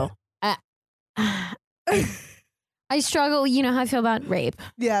struggle. You know how I feel about rape.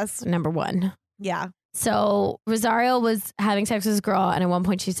 Yes. Number 1. Yeah. So Rosario was having sex with this girl, and at one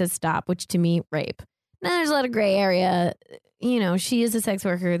point she said stop, which to me, rape. Now there's a lot of gray area. You know, she is a sex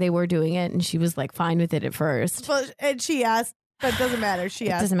worker. They were doing it, and she was like fine with it at first. And she asked, but it doesn't matter. She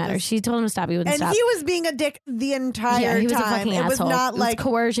asked. It doesn't matter. She told him to stop. He wouldn't stop. And he was being a dick the entire time. Yeah, he was time. a fucking asshole. Was not like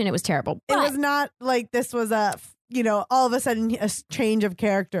coercion. It was terrible. It was not like this was a, all of a sudden a change of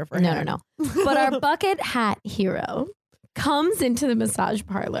character for him. No. But our bucket hat hero comes into the massage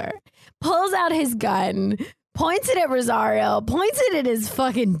parlor, pulls out his gun, points it at Rosario, points it at his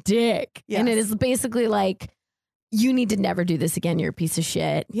fucking dick. Yes. And it is basically like, you need to never do this again. You're a piece of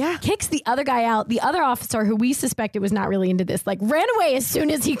shit. Yeah. Kicks the other guy out. The other officer, who we suspected was not really into this, like ran away as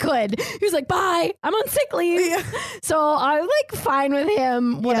soon as he could. He was like, bye, I'm on sick leave. Yeah. So I'm like fine with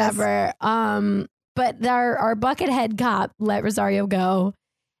him, whatever. Yes. But our buckethead cop let Rosario go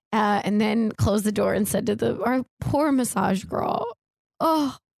and then closed the door and said to our poor massage girl,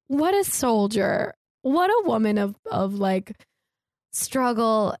 oh, what a soldier. What a woman of like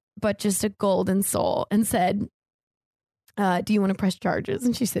struggle, but just a golden soul, and said, do you want to press charges?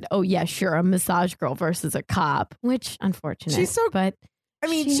 And she said, oh, yeah, sure. A massage girl versus a cop, which unfortunate. She's so, but I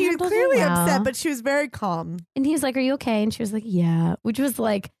mean, she was clearly upset, but she was very calm. And he was like, are you okay? And she was like, yeah, which was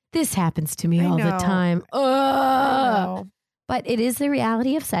like, this happens to me all the time. But it is the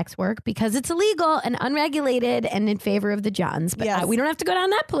reality of sex work because it's illegal and unregulated and in favor of the Johns. But we don't have to go down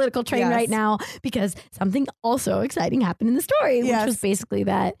that political train right now because something also exciting happened in the story, which was basically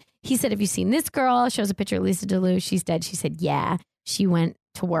that he said, have you seen this girl? Shows a picture of Lisa DeLue. She's dead. She said, yeah, she went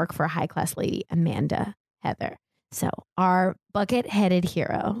to work for a high-class lady, Amanda Heather. So our bucket-headed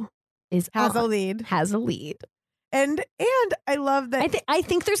hero has a lead. And I love that. I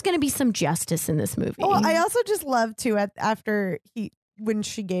think there's going to be some justice in this movie. Well, I also just love too after when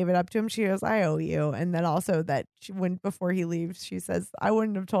she gave it up to him, she goes, "I owe you," and then also that before he leaves, she says, "I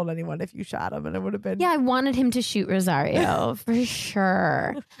wouldn't have told anyone if you shot him, and it would have been." Yeah, I wanted him to shoot Rosario for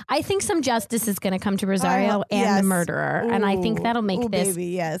sure. I think some justice is going to come to Rosario and the murderer, and I think that'll make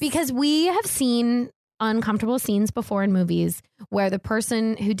this because we have seen uncomfortable scenes before in movies where the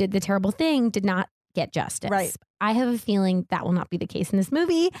person who did the terrible thing did not get justice. Right. I have a feeling that will not be the case in this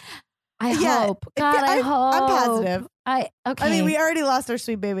movie. I hope. God, I hope. I'm positive. Okay. I mean, we already lost our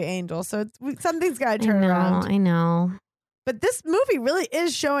sweet baby angel, so something's got to turn around. I know. But this movie really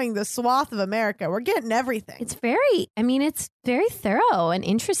is showing the swath of America. We're getting everything. It's very thorough and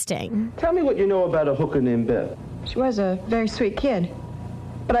interesting. Tell me what you know about a hooker named Bev. She was a very sweet kid,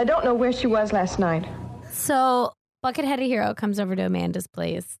 but I don't know where she was last night. So Buckethead Hero comes over to Amanda's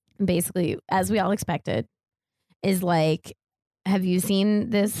place, and basically, as we all expected, is like, have you seen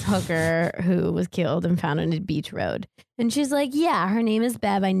this hooker who was killed and found on a beach road? And she's like, yeah, her name is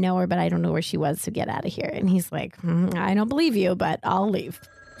Bev. I know her, but I don't know where she was, so get out of here. And he's like, I don't believe you, but I'll leave.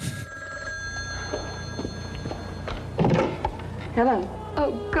 Helen.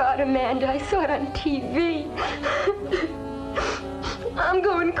 Oh, God, Amanda, I saw it on TV. I'm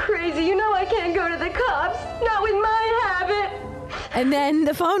going crazy. You know I can't go to the cops. Not with my habit. And then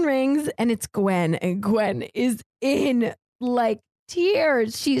the phone rings, and it's Gwen. And Gwen is in like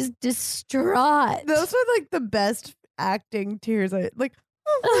tears. She's distraught. Those are like the best acting tears. I I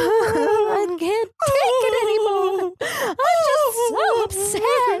can't take it anymore. I'm just so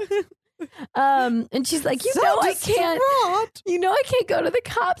upset. And she's like, I can't go to the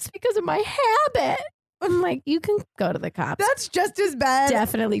cops because of my habit. I'm like, you can go to the cops. That's just as bad.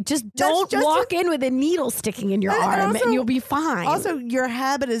 Definitely. Just don't walk in with a needle sticking in your arm and you'll be fine. Also, your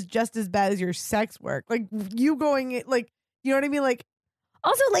habit is just as bad as your sex work. Like you going in, like, you know what I mean? Like,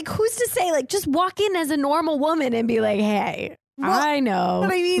 also, like, who's to say, like, just walk in as a normal woman and be like, hey, I know.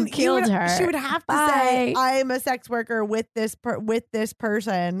 But I mean, who killed her. She would have to say, I'm a sex worker with this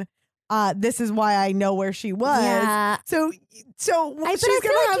person. This is why I know where she was. Yeah. So she's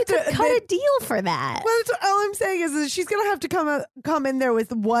gonna have to cut a deal for that. Well, that's all I'm saying is she's gonna have to come in there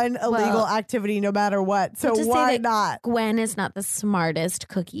with one illegal activity, no matter what. So why not? Gwen is not the smartest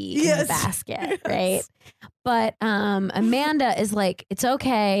cookie in the basket, right? But Amanda is like, it's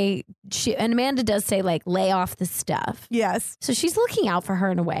okay. And Amanda does say, like, lay off the stuff. Yes. So she's looking out for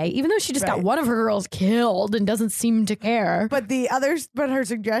her in a way, even though she just got one of her girls killed and doesn't seem to care. But her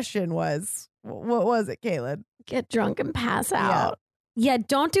suggestion was, what was it, Caitlin? Get drunk and pass out. Yeah,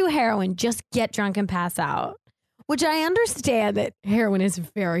 don't do heroin. Just get drunk and pass out. Which I understand that heroin is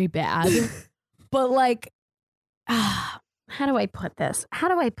very bad. But like, how do I put this?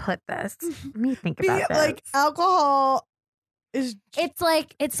 Let me think about this. Like alcohol is. It's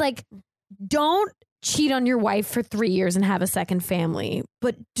like, don't cheat on your wife for 3 years and have a second family,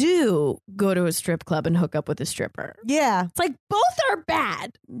 but do go to a strip club and hook up with a stripper. Yeah. It's like both are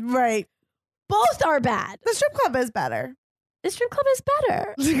bad. Right. Both are bad. The strip club is better.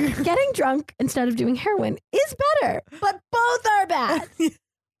 Getting drunk instead of doing heroin is better, but both are bad.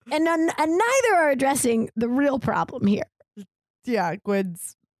 And neither are addressing the real problem here. Yeah,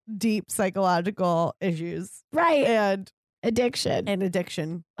 Gwen's deep psychological issues. Right. And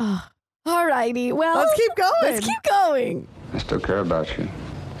addiction. Oh. All righty. Well, let's keep going. I still care about you.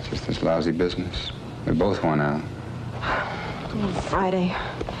 It's just this lousy business. We both want out. Friday.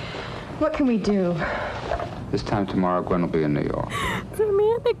 What can we do? This time tomorrow, Gwen will be in New York.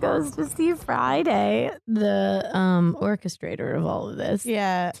 Amanda goes to see Friday, the orchestrator of all of this.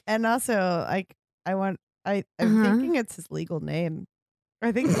 Yeah, and also, like, I'm thinking it's his legal name.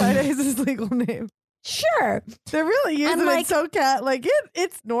 I think Friday is his legal name. Sure. They're really using it so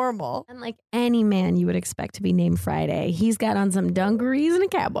it's normal. And like any man you would expect to be named Friday, he's got on some dungarees and a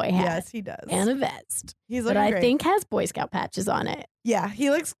cowboy hat. Yes, he does. And a vest. He's but looking I think has Boy Scout patches on it. Yeah,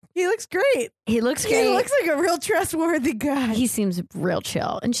 he looks great. He looks great. He looks like a real trustworthy guy. He seems real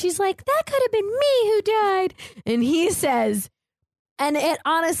chill. And she's like, that could have been me who died. And he says, and it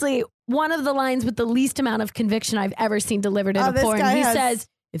honestly, one of the lines with the least amount of conviction I've ever seen delivered in a porn. He says,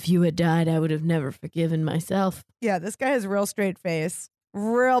 if you had died, I would have never forgiven myself. Yeah, this guy has real straight face,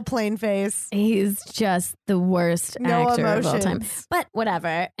 real plain face. He's just the worst actor of all time. But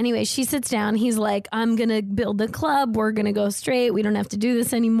whatever. Anyway, she sits down. He's like, I'm going to build the club. We're going to go straight. We don't have to do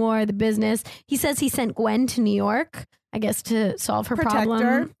this anymore. The business. He says he sent Gwen to New York, I guess, to solve her problem.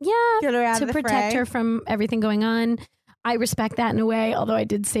 Her. Yeah. Get her out to of the protect fray. her from everything going on. I respect that in a way, although I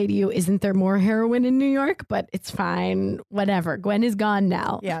did say to you, isn't there more heroin in New York? But it's fine. Whatever. Gwen is gone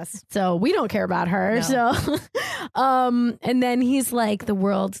now. Yes. So we don't care about her. No. So, and then he's like, the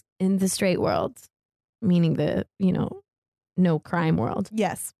world in the straight world, meaning the, no crime world.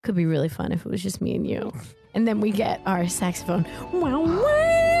 Yes. Could be really fun if it was just me and you. And then we get our saxophone. Wow,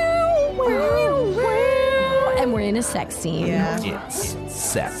 wow, wow, wow. And we're in a sex scene. Yeah. It's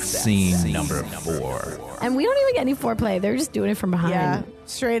sex scene number 4. And we don't even get any foreplay. They're just doing it from behind. Yeah.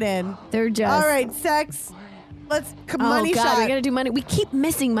 Straight in. They're just. All right, sex. Let's money oh God, shot. we gotta do money. We keep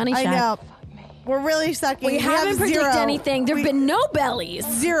missing money shot. I know. We're really sucking. We haven't predicted anything. There've been no bellies.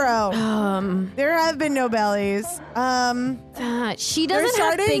 0. There have been no bellies. She doesn't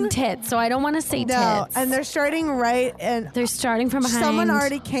have big tits, so I don't want to say no, tits. and they're starting right, and they're starting from behind. Someone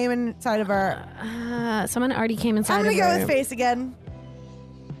already came inside of her. Someone already came inside I'm of gonna her. go with face again.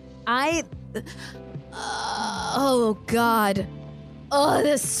 Oh God. Oh,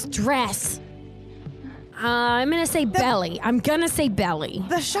 the stress. I'm gonna say belly. I'm gonna say belly.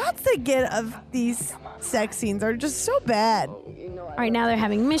 The shots they get of these sex scenes are just so bad. All right, now they're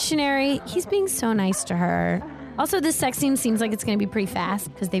having missionary. He's being so nice to her. Also, this sex scene seems like it's gonna be pretty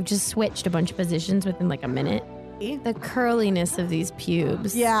fast because they've just switched a bunch of positions within like a minute. The curliness of these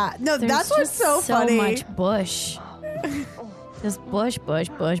pubes. Yeah, no, There's that's what's just so funny. So much bush. Just bush, bush,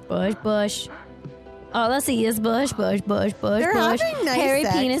 bush, bush, bush. All I see is bush, bush, bush, bush, They're bush. having nice hairy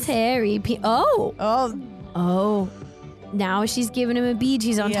sex. penis, hairy penis. Oh. Now she's giving him a bead.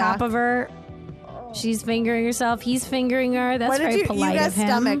 She's on top of her. She's fingering herself. He's fingering her. That's very polite you got of him.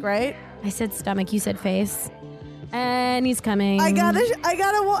 stomach, right? I said stomach. You said face. And he's coming. I gotta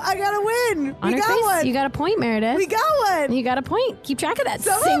win. On We her got face. one. You got a point, Meredith. We got one. You got a point. Keep track of that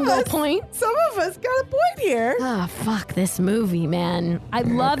Some single point. Some of us got a point here. Ah, fuck this movie, man. I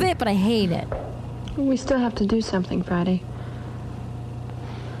love it, but I hate it. We still have to do something Friday.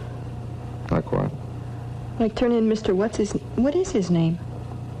 Like what? Like turn in Mr. What is his name?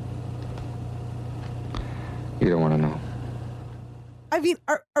 You don't want to know. I mean,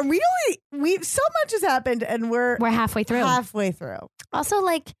 are we only so much has happened and we're halfway through. Also,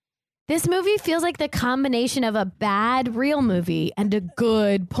 like, this movie feels like the combination of a bad real movie and a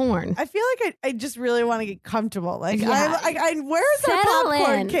good porn. I feel like I just really want to get comfortable. Like, Yeah. where's our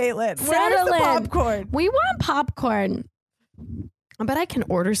popcorn, Caitlin? Where's the popcorn? We want popcorn. I bet I can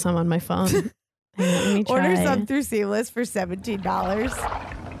order some on my phone. Hang on, let me try. Order some through Seamless for $17.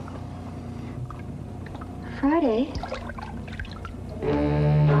 Friday.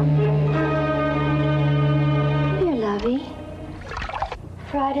 Here, lovey.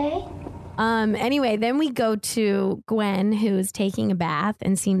 Friday. Anyway, then we go to Gwen, who's taking a bath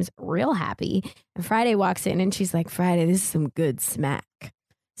and seems real happy. And Friday walks in and she's like, Friday, this is some good smack.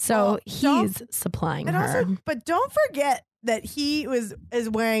 So he's supplying And her. also, but don't forget that he is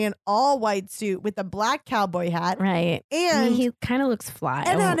wearing an all white suit with a black cowboy hat. Right. And he kind of looks fly.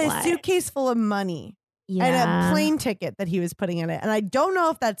 and I had won't a lie. suitcase full of money. And Yeah. a plane ticket that he was putting in it. And I don't know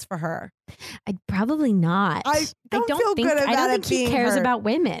if that's for her. Probably not. I don't feel think, good about I don't it think he being cares her. about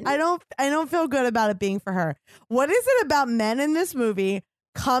women. I don't feel good about it being for her. What is it about men in this movie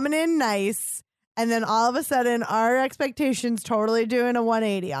coming in nice and then all of a sudden our expectations totally doing a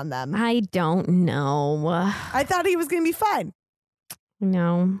 180 on them? I don't know. I thought he was going to be fine.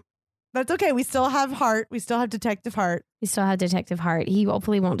 No. That's okay. We still have Hart. We still have Detective Hart. We still have Detective Hart. He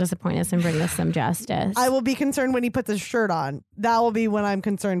hopefully won't disappoint us and bring us some justice. I will be concerned when he puts his shirt on. That will be when I'm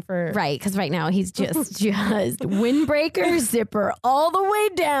concerned for. Right, because right now he's just windbreaker, zipper all the way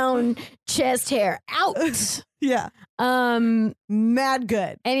down, chest hair out. Yeah. Mad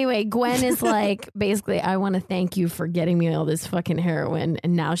good. Anyway, Gwen is like, basically, I want to thank you for getting me all this fucking heroin.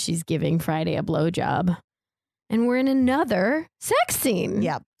 And now she's giving Friday a blowjob. And we're in another sex scene.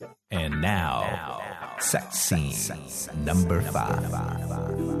 Yep. And now, sex scene number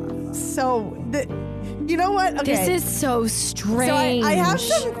 5. So, you know what? Okay. This is so strange. So I have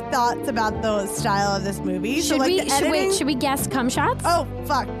some thoughts about the style of this movie. So like the editing, should we guess cum shots? Oh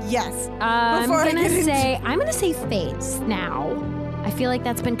fuck yes! I'm Before I gonna get into- say face now. I feel like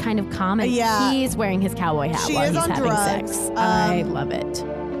that's been kind of common. Yeah. He's wearing his cowboy hat She while is he's on having drugs. sex. I love it.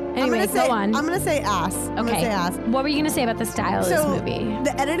 Anyway, go on. I'm gonna say ass. I'm gonna say ass. What were you gonna say about the style of this movie?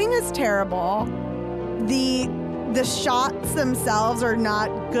 The editing is terrible. The shots themselves are not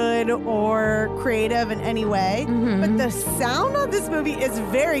good or creative in any way. Mm-hmm. But the sound of this movie is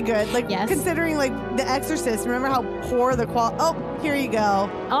very good. Like considering like The Exorcist, remember how poor the quality. Oh, here you go.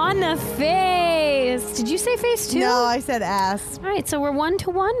 On the face. Did you say face too? No, I said ass. All right, so we're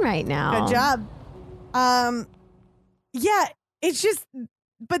 1-1 right now. Good job. Yeah, it's just,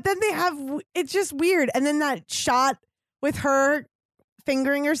 but then it's just weird. And then that shot with her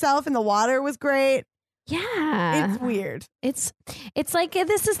fingering herself in the water was great. Yeah. It's weird. It's like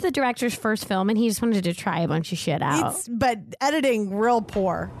this is the director's first film and he just wanted to try a bunch of shit out. But editing real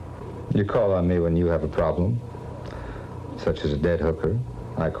poor. You call on me when you have a problem, such as a dead hooker.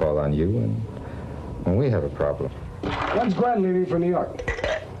 I call on you when we have a problem. When's Gwen leaving for New York?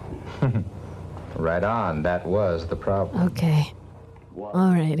 Right on. That was the problem. Okay.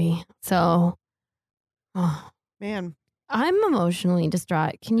 Alrighty. So, man, I'm emotionally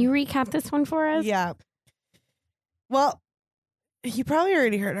distraught. Can you recap this one for us? Yeah. Well, you probably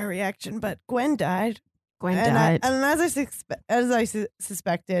already heard our reaction, but Gwen died. Gwen died. And as I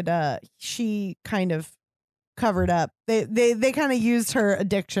suspected, she kind of covered up. They kind of used her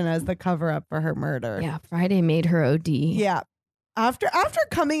addiction as the cover up for her murder. Yeah, Friday made her OD. Yeah. After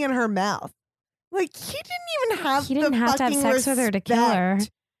coming in her mouth. Like, he didn't even have to have sex with her to kill her.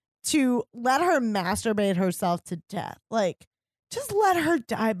 To let her masturbate herself to death. Like, just let her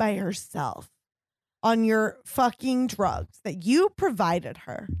die by herself on your fucking drugs that you provided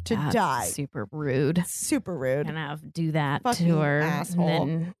her to die. Super rude. Super rude. And do that fucking to her. Asshole. And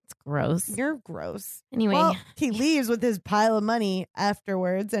then it's gross. You're gross. Anyway. Well, he leaves with his pile of money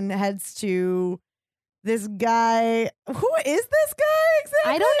afterwards and heads to this guy. Who is this guy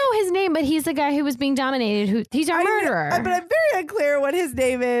exactly? I don't know his name, but he's the guy who was being dominated. He's our murderer. But I'm very unclear what his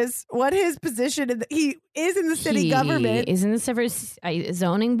name is, what his position is. He is in the city government. Is in the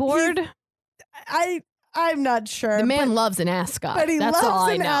zoning board. I'm not sure. The man loves an ascot. But he That's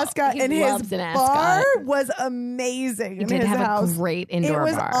loves an ascot, and his bar was amazing. He in did his have house. a great indoor bar. It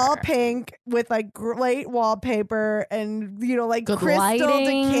was bar. all pink with like great wallpaper and like good crystal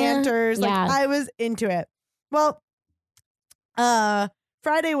lighting. decanters. Yeah. Like I was into it. Well,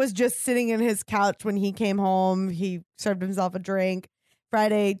 Friday was just sitting in his couch when he came home. He served himself a drink.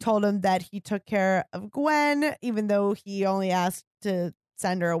 Friday told him that he took care of Gwen, even though he only asked to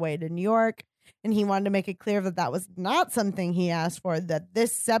send her away to New York. And he wanted to make it clear that that was not something he asked for, that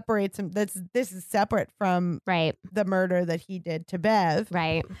this separates him. This is separate from the murder that he did to Bev.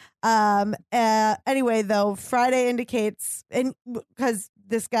 Right. Anyway, though, Friday indicates, and because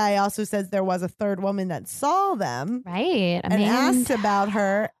this guy also says there was a third woman that saw them. Right. And asked about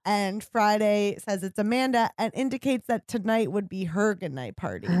her. And Friday says it's Amanda and indicates that tonight would be her goodnight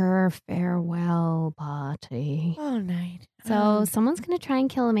party. Her farewell party. Oh, night. So someone's going to try and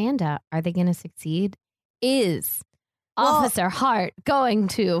kill Amanda. Are they going to succeed? Is Officer Hart going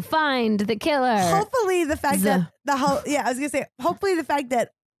to find the killer? Hopefully the fact that hopefully the fact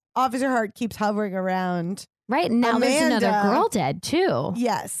that Officer Hart keeps hovering around. Right. Now Amanda, there's another girl dead too.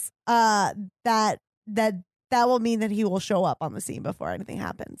 Yes. That will mean that he will show up on the scene before anything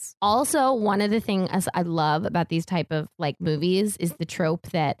happens. Also, one of the things I love about these type of like movies is the trope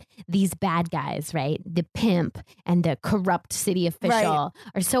that these bad guys, right, the pimp and the corrupt city official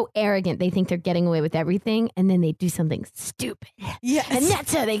are so arrogant they think they're getting away with everything, and then they do something stupid. Yes. And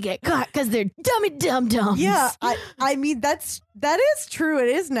that's how they get caught, because they're dummy dum-dums. Yeah, I mean that is true. It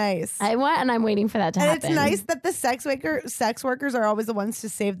is nice. I'm waiting for that to happen. And it's nice that the sex workers are always the ones to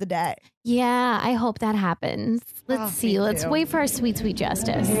save the day. Yeah, I hope that happens. Let's see. Let's wait for our sweet, sweet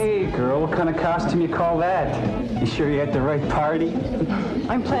justice. Hey, girl, what kind of costume you call that? You sure you're at the right party?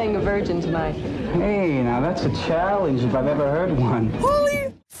 I'm playing a virgin tonight. Hey, now that's a challenge if I've ever heard one.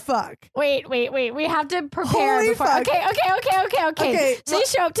 Holy fuck. Wait. We have to prepare Holy before. fuck. Okay. So you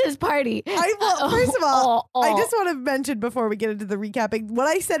show up to his party. First of all, I just want to mention before we get into the recapping, what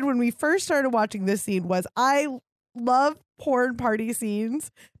I said when we first started watching this scene was I love porn party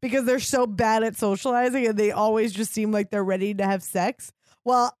scenes because they're so bad at socializing and they always just seem like they're ready to have sex.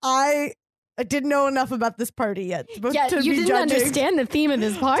 Well, I didn't know enough about this party yet. You didn't understand the theme of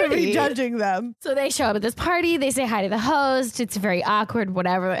this party. To be judging them. So they show up at this party. They say hi to the host. It's very awkward,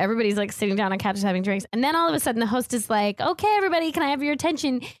 whatever. Everybody's like sitting down on couches having drinks. And then all of a sudden the host is like, okay, everybody, can I have your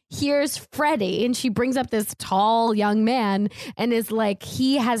attention? Here's Freddie. And she brings up this tall young man and is like,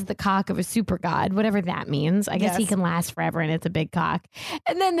 he has the cock of a super god, whatever that means. I guess he can last forever and it's a big cock.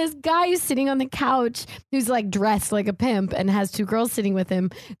 And then this guy who's sitting on the couch who's like dressed like a pimp and has two girls sitting with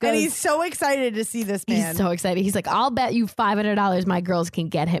him. And he's so excited to see this man. He's so excited. He's like, I'll bet you $500 my girls can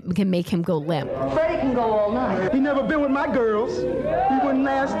make him go limp. Freddie can go all night. He never been with my girls. He wouldn't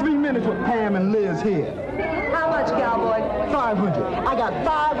last 3 minutes with Pam and Liz here. How much, cowboy? $500. I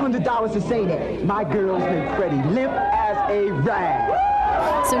got $500 to say that. My girls make Freddie limp as a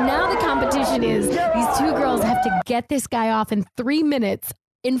rag. So now the competition is these two girls have to get this guy off in 3 minutes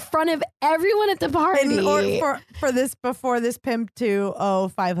in front of everyone at the party. For this, before this pimp to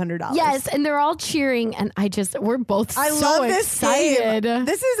owe $500. Yes, and they're all cheering, and we're both so love this excited. Game.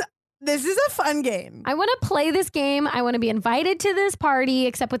 This is This is a fun game. I want to play this game. I want to be invited to this party,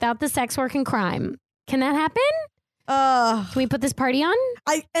 except without the sex work and crime. Can that happen? Can we put this party on?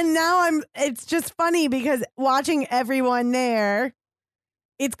 It's just funny because watching everyone there,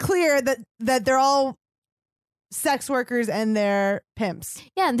 it's clear that they're all sex workers and they're pimps.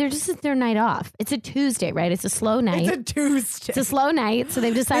 Yeah, it's their night off. It's a Tuesday, right? It's a slow night. It's a Tuesday. It's a slow night, so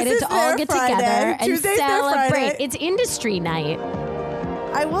they've decided to all get together and Tuesday's celebrate. It's industry night.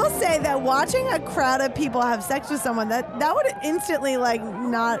 I will say that watching a crowd of people have sex with someone that would instantly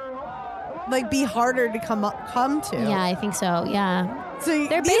be harder to come to. Yeah, I think so. Yeah. So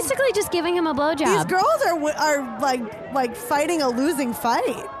they're basically just giving him a blowjob. These girls are like fighting a losing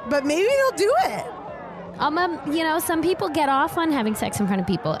fight, but maybe they'll do it. Some people get off on having sex in front of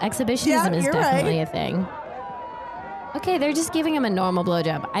people. Exhibitionism is definitely a thing. Okay, they're just giving him a normal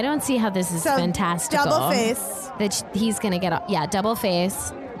blowjob. I don't see how this is fantastical. Double face. That he's gonna get off. Yeah, double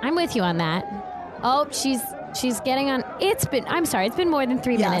face. I'm with you on that. Oh, she's getting on. It's been more than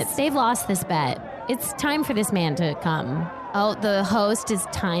 3 minutes. They've lost this bet. It's time for this man to come. Oh, the host is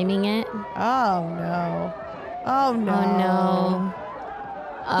timing it. Oh no. Oh no. Oh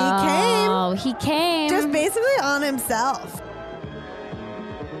no. He came. Just basically on himself.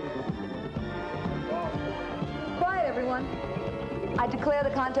 Quiet, everyone. I declare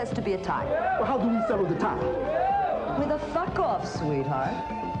the contest to be a tie. Well, how do we settle the tie? With a fuck off, sweetheart.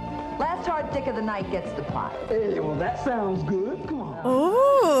 Last hard dick of the night gets the pot. Hey, well, that sounds good. Come on.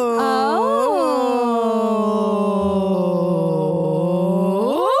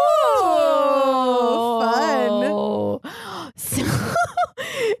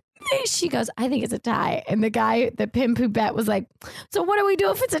 She goes, I think it's a tie. And the pimp who bet was like, so what do we do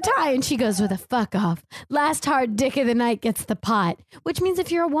if it's a tie? And she goes, with a fuck off. Last hard dick of the night gets the pot. Which means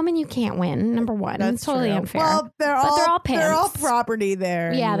if you're a woman, you can't win. Number one. That's it's totally true. unfair. Well, they're all pimps. They're all property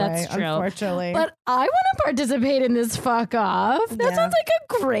there. Yeah, anyway, that's true. Unfortunately. But I want to participate in this fuck off. That sounds like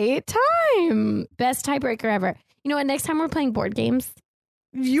a great time. Best tiebreaker ever. You know what? Next time we're playing board games.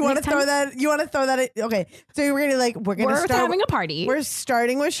 You want to throw that? Okay, so we're start having a party. We're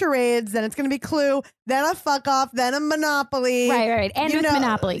starting with charades. Then it's gonna be Clue. Then a fuck off. Then a Monopoly. Right. And with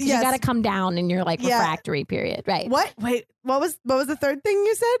Monopoly, because you got to come down in your refractory period. Right. What? Wait. What was the third thing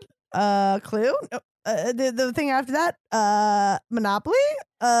you said? Clue. The thing after that, Monopoly.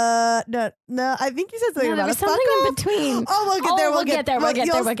 No. I think you said something about a fuck off. In between. Oh, we'll get there. We'll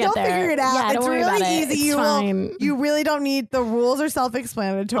figure it out. Yeah, it's really easy. It's You really don't need the rules are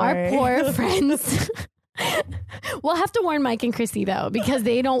self-explanatory. Our poor friends. We'll have to warn Mike and Chrissy though, because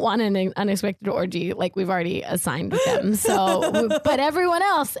they don't want an unexpected orgy like we've already assigned with them. So, but everyone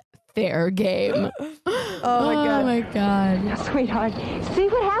else. Fair game. Oh my god. Sweetheart, see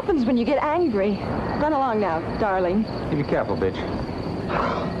what happens when you get angry. Run along now, darling. You be careful, bitch.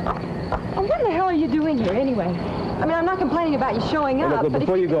 Oh, what the hell are you doing here anyway? I mean, I'm not complaining about you showing up. Look,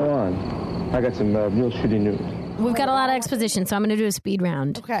 before you go on, I got some real shitty news. We've got a lot of exposition, so I'm going to do a speed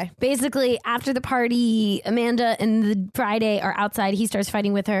round. Okay. Basically, after the party, Amanda and the Friday are outside. He starts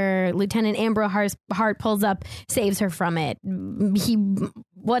fighting with her. Lieutenant Amber Hart pulls up, saves her from it.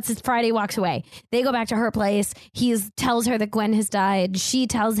 Friday walks away. They go back to her place. He tells her that Gwen has died. She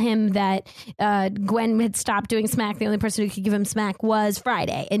tells him that Gwen had stopped doing smack. The only person who could give him smack was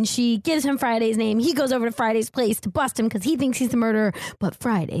Friday. And she gives him Friday's name. He goes over to Friday's place to bust him because he thinks he's the murderer. But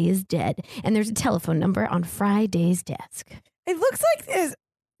Friday is dead. And there's a telephone number on Friday's desk. It looks like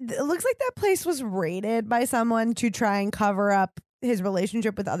that place was raided by someone to try and cover up his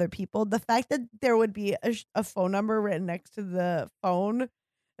relationship with other people. The fact that there would be a phone number written next to the phone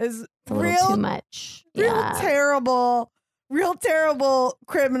is too much. Real terrible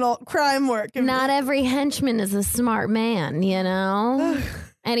crime work. Not every henchman is a smart man, you know?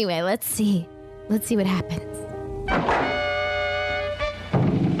 Anyway, let's see what happens.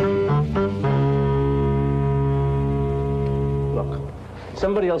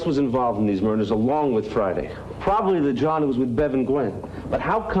 Somebody else was involved in these murders along with Friday. Probably the John who was with Bev and Gwen. But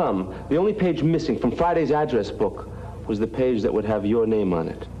how come the only page missing from Friday's address book was the page that would have your name on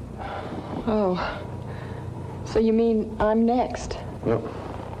it? Oh. So you mean I'm next? Yep.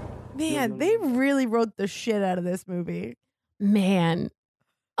 Man, they really wrote the shit out of this movie. Man.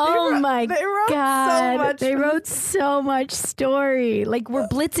 Oh my God. They wrote so much story. Like, we're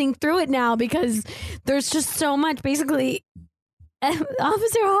blitzing through it now because there's just so much. Basically,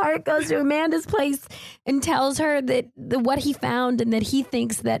 Officer Hart goes to Amanda's place and tells her that what he found and that he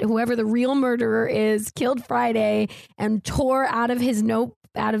thinks that whoever the real murderer is killed Friday and tore out of his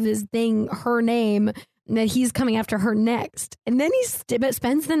thing her name. that he's coming after her next. And then he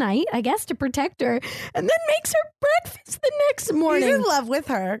spends the night, I guess, to protect her, and then makes her breakfast the next morning. He's in love with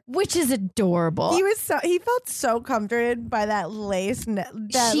her, which is adorable. He felt so comforted by that lace robe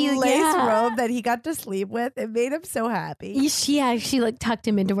that he got to sleep with. It made him so happy. She actually tucked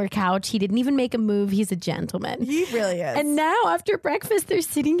him into her couch. He didn't even make a move. He's a gentleman. He really is. And now after breakfast, they're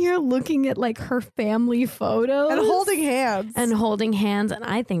sitting here looking at her family photos and holding hands. And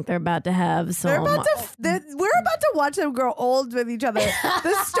I think they're about to have some. We're about to watch them grow old with each other.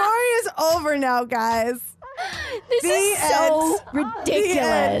 The story is over now, guys. This is so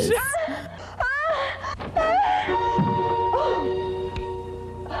ridiculous.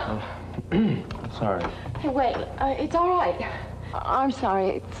 Sorry. Hey, wait. It's all right. I'm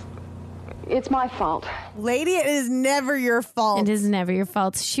sorry. It's my fault. Lady, it is never your fault. It is never your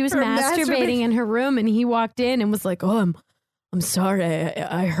fault. She was masturbating in her room, and he walked in and was like, "Oh, I'm sorry.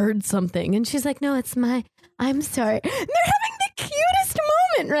 I heard something." And she's like, "No, I'm sorry." And they're having the cutest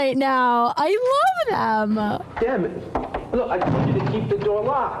moment right now. I love them. Damn it. Look, I told you to keep the door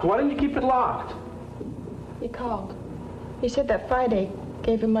locked. Why didn't you keep it locked? He called. He said that Friday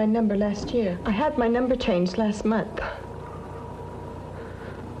gave him my number last year. I had my number changed last month.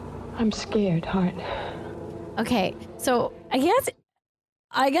 I'm scared, Hart. Okay, so I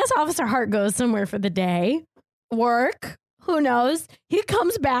guess Officer Hart goes somewhere for the day. Work. Who knows? He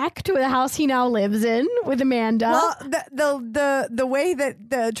comes back to the house he now lives in with Amanda. Well, the way that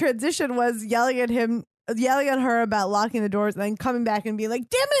the transition was yelling at her about locking the doors, and then coming back and being like,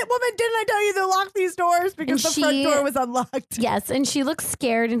 "Damn it, woman! Didn't I tell you to lock these doors?" Because the front door was unlocked. Yes, and she looks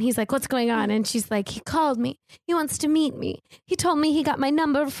scared, and he's like, "What's going on?" And she's like, "He called me. He wants to meet me. He told me he got my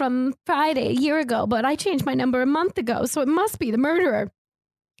number from Friday a year ago, but I changed my number a month ago, so it must be the murderer."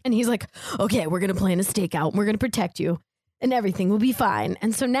 And he's like, "Okay, we're gonna plan a stakeout. We're gonna protect you, and everything will be fine."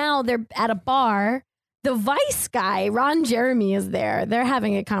 And so now they're at a bar. The Vice guy, Ron Jeremy, is there. They're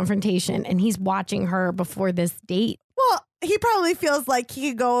having a confrontation, and he's watching her before this date. Well, he probably feels like he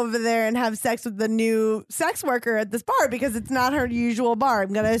could go over there and have sex with the new sex worker at this bar because it's not her usual bar,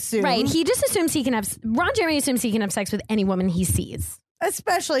 I'm going to assume. Right. He just assumes Ron Jeremy assumes he can have sex with any woman he sees.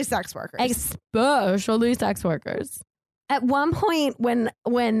 Especially sex workers. Especially sex workers. At one point, when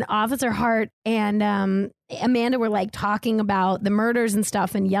Officer Hart and Amanda were talking about the murders and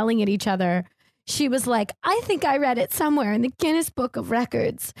stuff and yelling at each other, she was like, "I think I read it somewhere in the Guinness Book of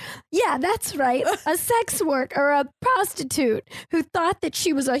Records. Yeah, that's right. A sex worker or a prostitute who thought that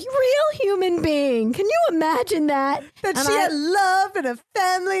she was a real human being. Can you imagine that? That she had love and a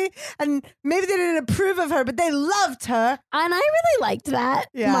family, and maybe they didn't approve of her, but they loved her." And I really liked that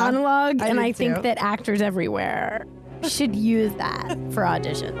monologue, and I think too. that actors everywhere should use that for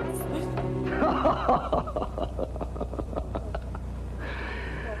auditions.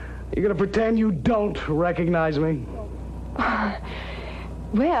 You gonna pretend you don't recognize me?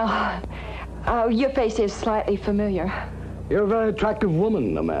 Well, your face is slightly familiar. You're a very attractive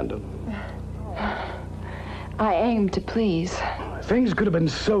woman, Amanda. I aim to please. Things could have been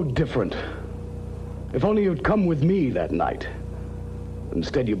so different. If only you'd come with me that night.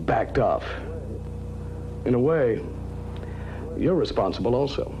 Instead, you backed off. In a way, you're responsible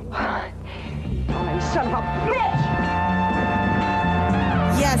also. Oh, you son of a bitch!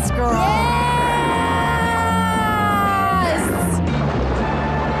 Yes, girl.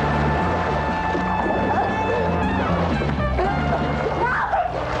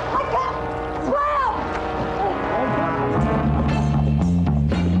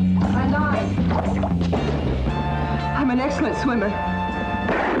 I'm an excellent swimmer.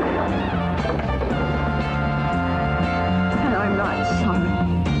 And I'm not sorry.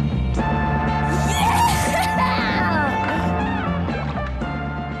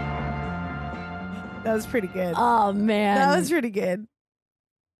 That was pretty good. Oh, man. That was pretty good.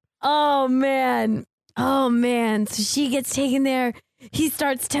 Oh, man. Oh, man. So she gets taken there. He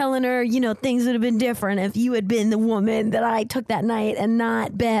starts telling her, things would have been different if you had been the woman that I took that night and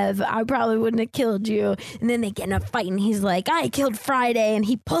not Bev. I probably wouldn't have killed you. And then they get in a fight, and he's like, "I killed Friday." And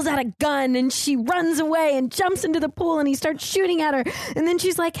he pulls out a gun, and she runs away and jumps into the pool, and he starts shooting at her. And then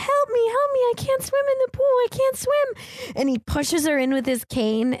she's like, help me. I can't swim in the pool. I can't swim. And he pushes her in with his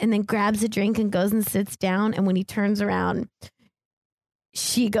cane and then grabs a drink and goes and sits down. And when he turns around,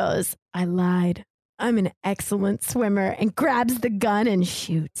 she goes, "I lied. I'm an excellent swimmer," and grabs the gun and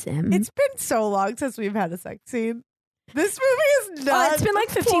shoots him. It's been so long since we've had a sex scene. This movie is not. It's been like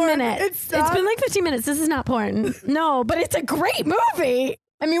 15 porn. minutes. It's been like 15 minutes. This is not porn. No, but it's a great movie.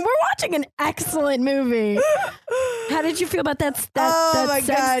 I mean, we're watching an excellent movie. How did you feel about that? Oh my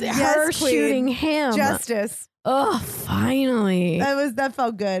God! Her Yes, queen. shooting him. Justice. Oh, finally. That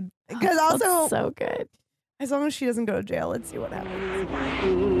felt good. Because also so good. As long as she doesn't go to jail, let's see what happens.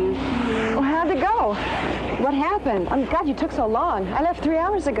 Well, how'd it go? What happened? God, you took so long. I left 3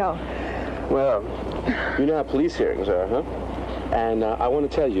 hours ago. Well, you know how police hearings are, huh? And I want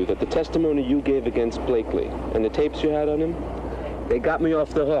to tell you that the testimony you gave against Blakely and the tapes you had on him, they got me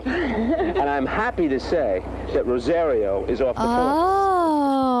off the hook. And I'm happy to say that Rosario is off the force.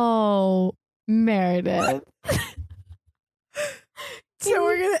 Oh, Meredith. So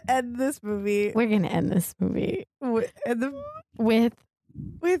we're going to end this movie. We're going to end this movie with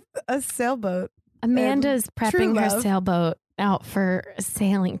a sailboat. Amanda's and prepping true her love. sailboat out for a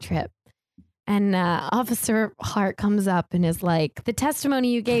sailing trip. And Officer Hart comes up and is like, the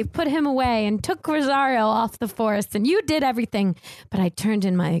testimony you gave put him away and took Rosario off the force. And you did everything. But I turned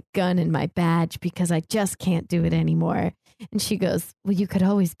in my gun and my badge because I just can't do it anymore. And she goes, well, you could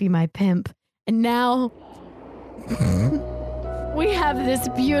always be my pimp. And now we have this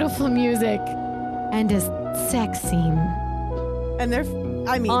beautiful music and a sex scene. And they on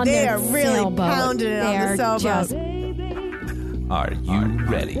are their really sailboat. pounding it on the They're sailboat. just- Are you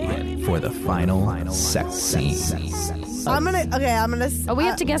ready for the final sex scene? I'm gonna. Oh, we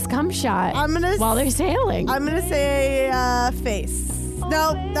have to guess cum shot. I'm gonna while they're sailing. I'm gonna say face.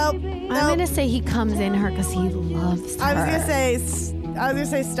 Nope. I'm gonna say he comes in her because he loves her. I was gonna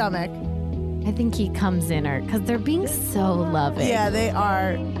say stomach. I think he comes in her because they're being so loving. Yeah, they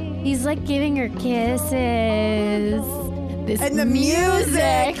are. He's like giving her kisses. This And the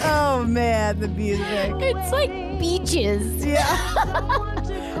music. Oh man, the music. It's like beaches. Yeah.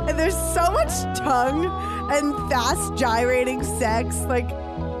 And there's so much tongue and fast gyrating sex. Like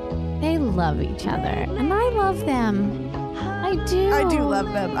they love each other, and I love them. I do. I do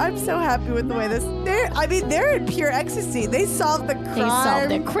love them. I'm so happy with the way this. They're in pure ecstasy. They solved the crime. They solved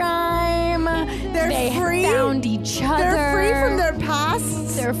the crime. They're free. Found each other. They're free from their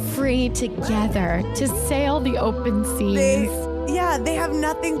pasts. They're free together to sail the open seas. They have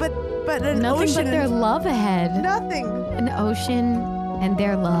nothing but an nothing ocean. but their love ahead. Nothing. An ocean and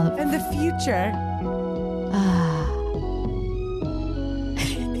their love. And the future.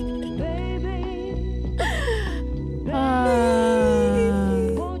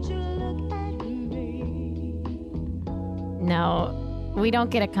 No, we don't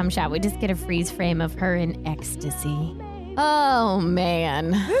get a cum shot. We just get a freeze frame of her in ecstasy. Oh,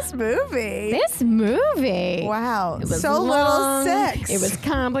 man. This movie. Wow. It was So little long. sex. It was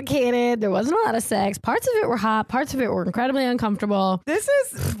complicated. There wasn't a lot of sex. Parts of it were hot. Parts of it were incredibly uncomfortable. This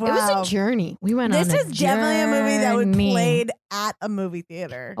is, It was a journey. We went This on a is definitely a movie that would journey. played at a movie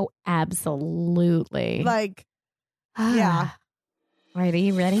theater. Oh, absolutely. Like, yeah. All right, are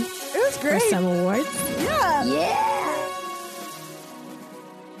you ready? It was great. For some awards? Yeah. Yeah.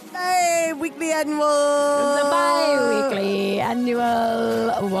 Hey, weekly annual. The bi-weekly annual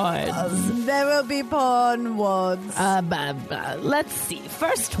awards. There will be porn awards. Let's see.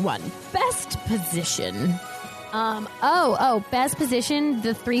 First one, best position. Best position,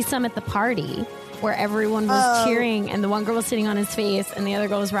 the threesome at the party where everyone was cheering and the one girl was sitting on his face and the other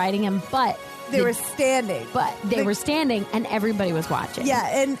girl was riding him, but they were standing. But they were standing and everybody was watching.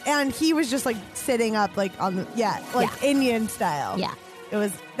 Yeah, and he was just like sitting up like on the Indian style. Yeah.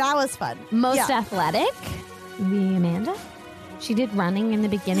 That was fun. Most athletic, the Amanda. She did running in the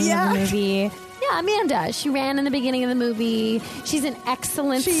beginning of the movie. Yeah, Amanda. She ran in the beginning of the movie. She's an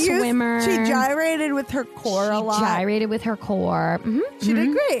excellent swimmer. She gyrated with her core a lot. Gyrated with her core. She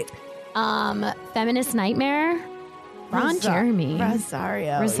did great. Feminist Nightmare. Ron Jeremy.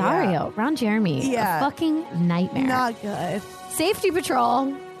 Rosario. Ron Jeremy. Yeah. A fucking nightmare. Not good. Safety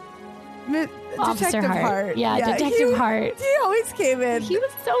Patrol. Officer Detective Hart. Yeah, Detective Hart. He always came in. He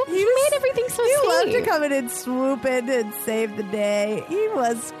made everything so He safe. loved to come in and swoop in and save the day. He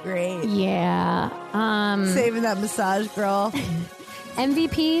was great. Yeah. Saving that massage girl.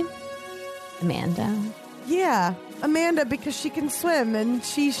 MVP, Amanda. Yeah, Amanda, because she can swim and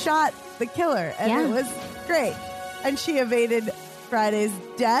she shot the killer and it was great. And she evaded Friday's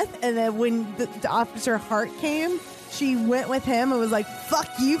death. And then when the Officer Hart came, she went with him and was like, fuck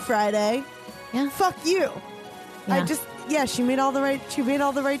you, Friday. Yeah. Fuck you. Yeah. She made all the right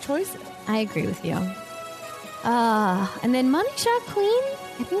choices. I agree with you. And then Money Shot Queen.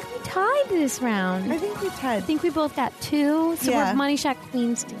 I think we tied this round. I think we tied. I think we both got 2. So Yeah. we're Money Shot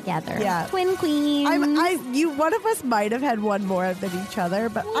Queens together. Yeah. Twin queens. One of us might have had one more than each other,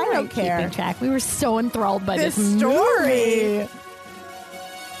 but I don't care. Keeping track. We were so enthralled by this story. movie.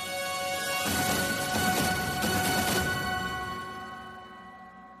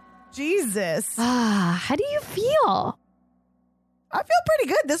 Jesus. How do you feel? I feel pretty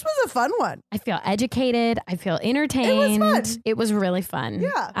good. This was a fun one. I feel educated. I feel entertained. It was fun. It was really fun.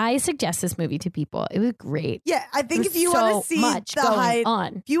 Yeah. I suggest this movie to people. It was great. Yeah, I think There's if you so want to see much the going height,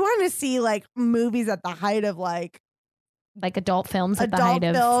 on. if you want to see like movies at the height of like adult films at the height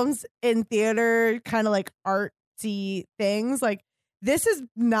of films in theater, kind of like artsy things, like this is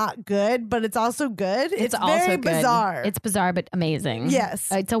not good, but it's also good. It's also very good. bizarre. It's bizarre but amazing. Yes.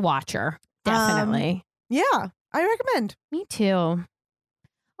 It's a watcher. Definitely. Yeah, I recommend. Me too. All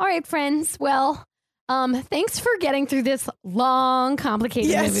right, friends. Well, thanks for getting through this long,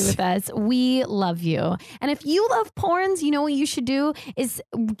 complicated movie with us. We love you. And if you love porns, you know what you should do is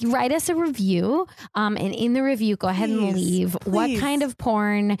write us a review. And in the review, go ahead and leave what kind of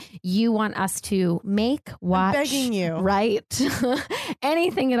porn you want us to make, watch. I'm begging you. Right?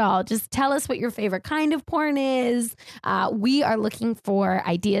 Anything at all. Just tell us what your favorite kind of porn is. We are looking for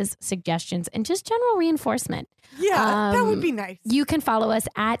ideas, suggestions, and just general reinforcement. Yeah, that would be nice. You can follow us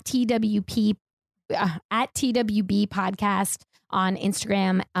at TWB podcast on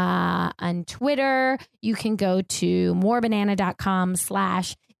Instagram and Twitter. You can go to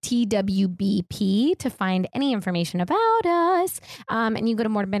morebanana.com/TWBP to find any information about us. And you go to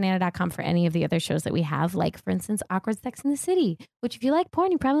morebanana.com for any of the other shows that we have, like, for instance, Awkward Sex in the City, which if you like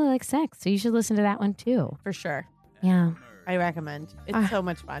porn, you probably like sex. So you should listen to that one too. For sure. Yeah. I recommend. It's so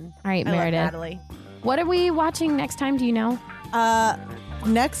much fun. All right, I love Meredith. Natalie. What are we watching next time? Do you know?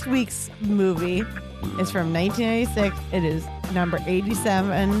 Next week's movie is from 1996. It is number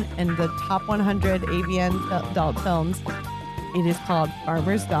 87 in the top 100 AVN adult films. It is called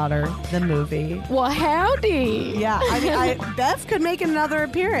Farmer's Daughter, the movie. Well, howdy. Yeah, I mean, Beth could make another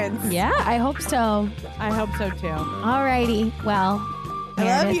appearance. Yeah, I hope so. I hope so too. All righty. Well, I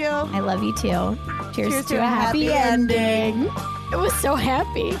love Meredith, you. I love you too. Cheers Cheers to a happy ending. It was so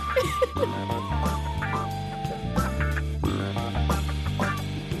happy.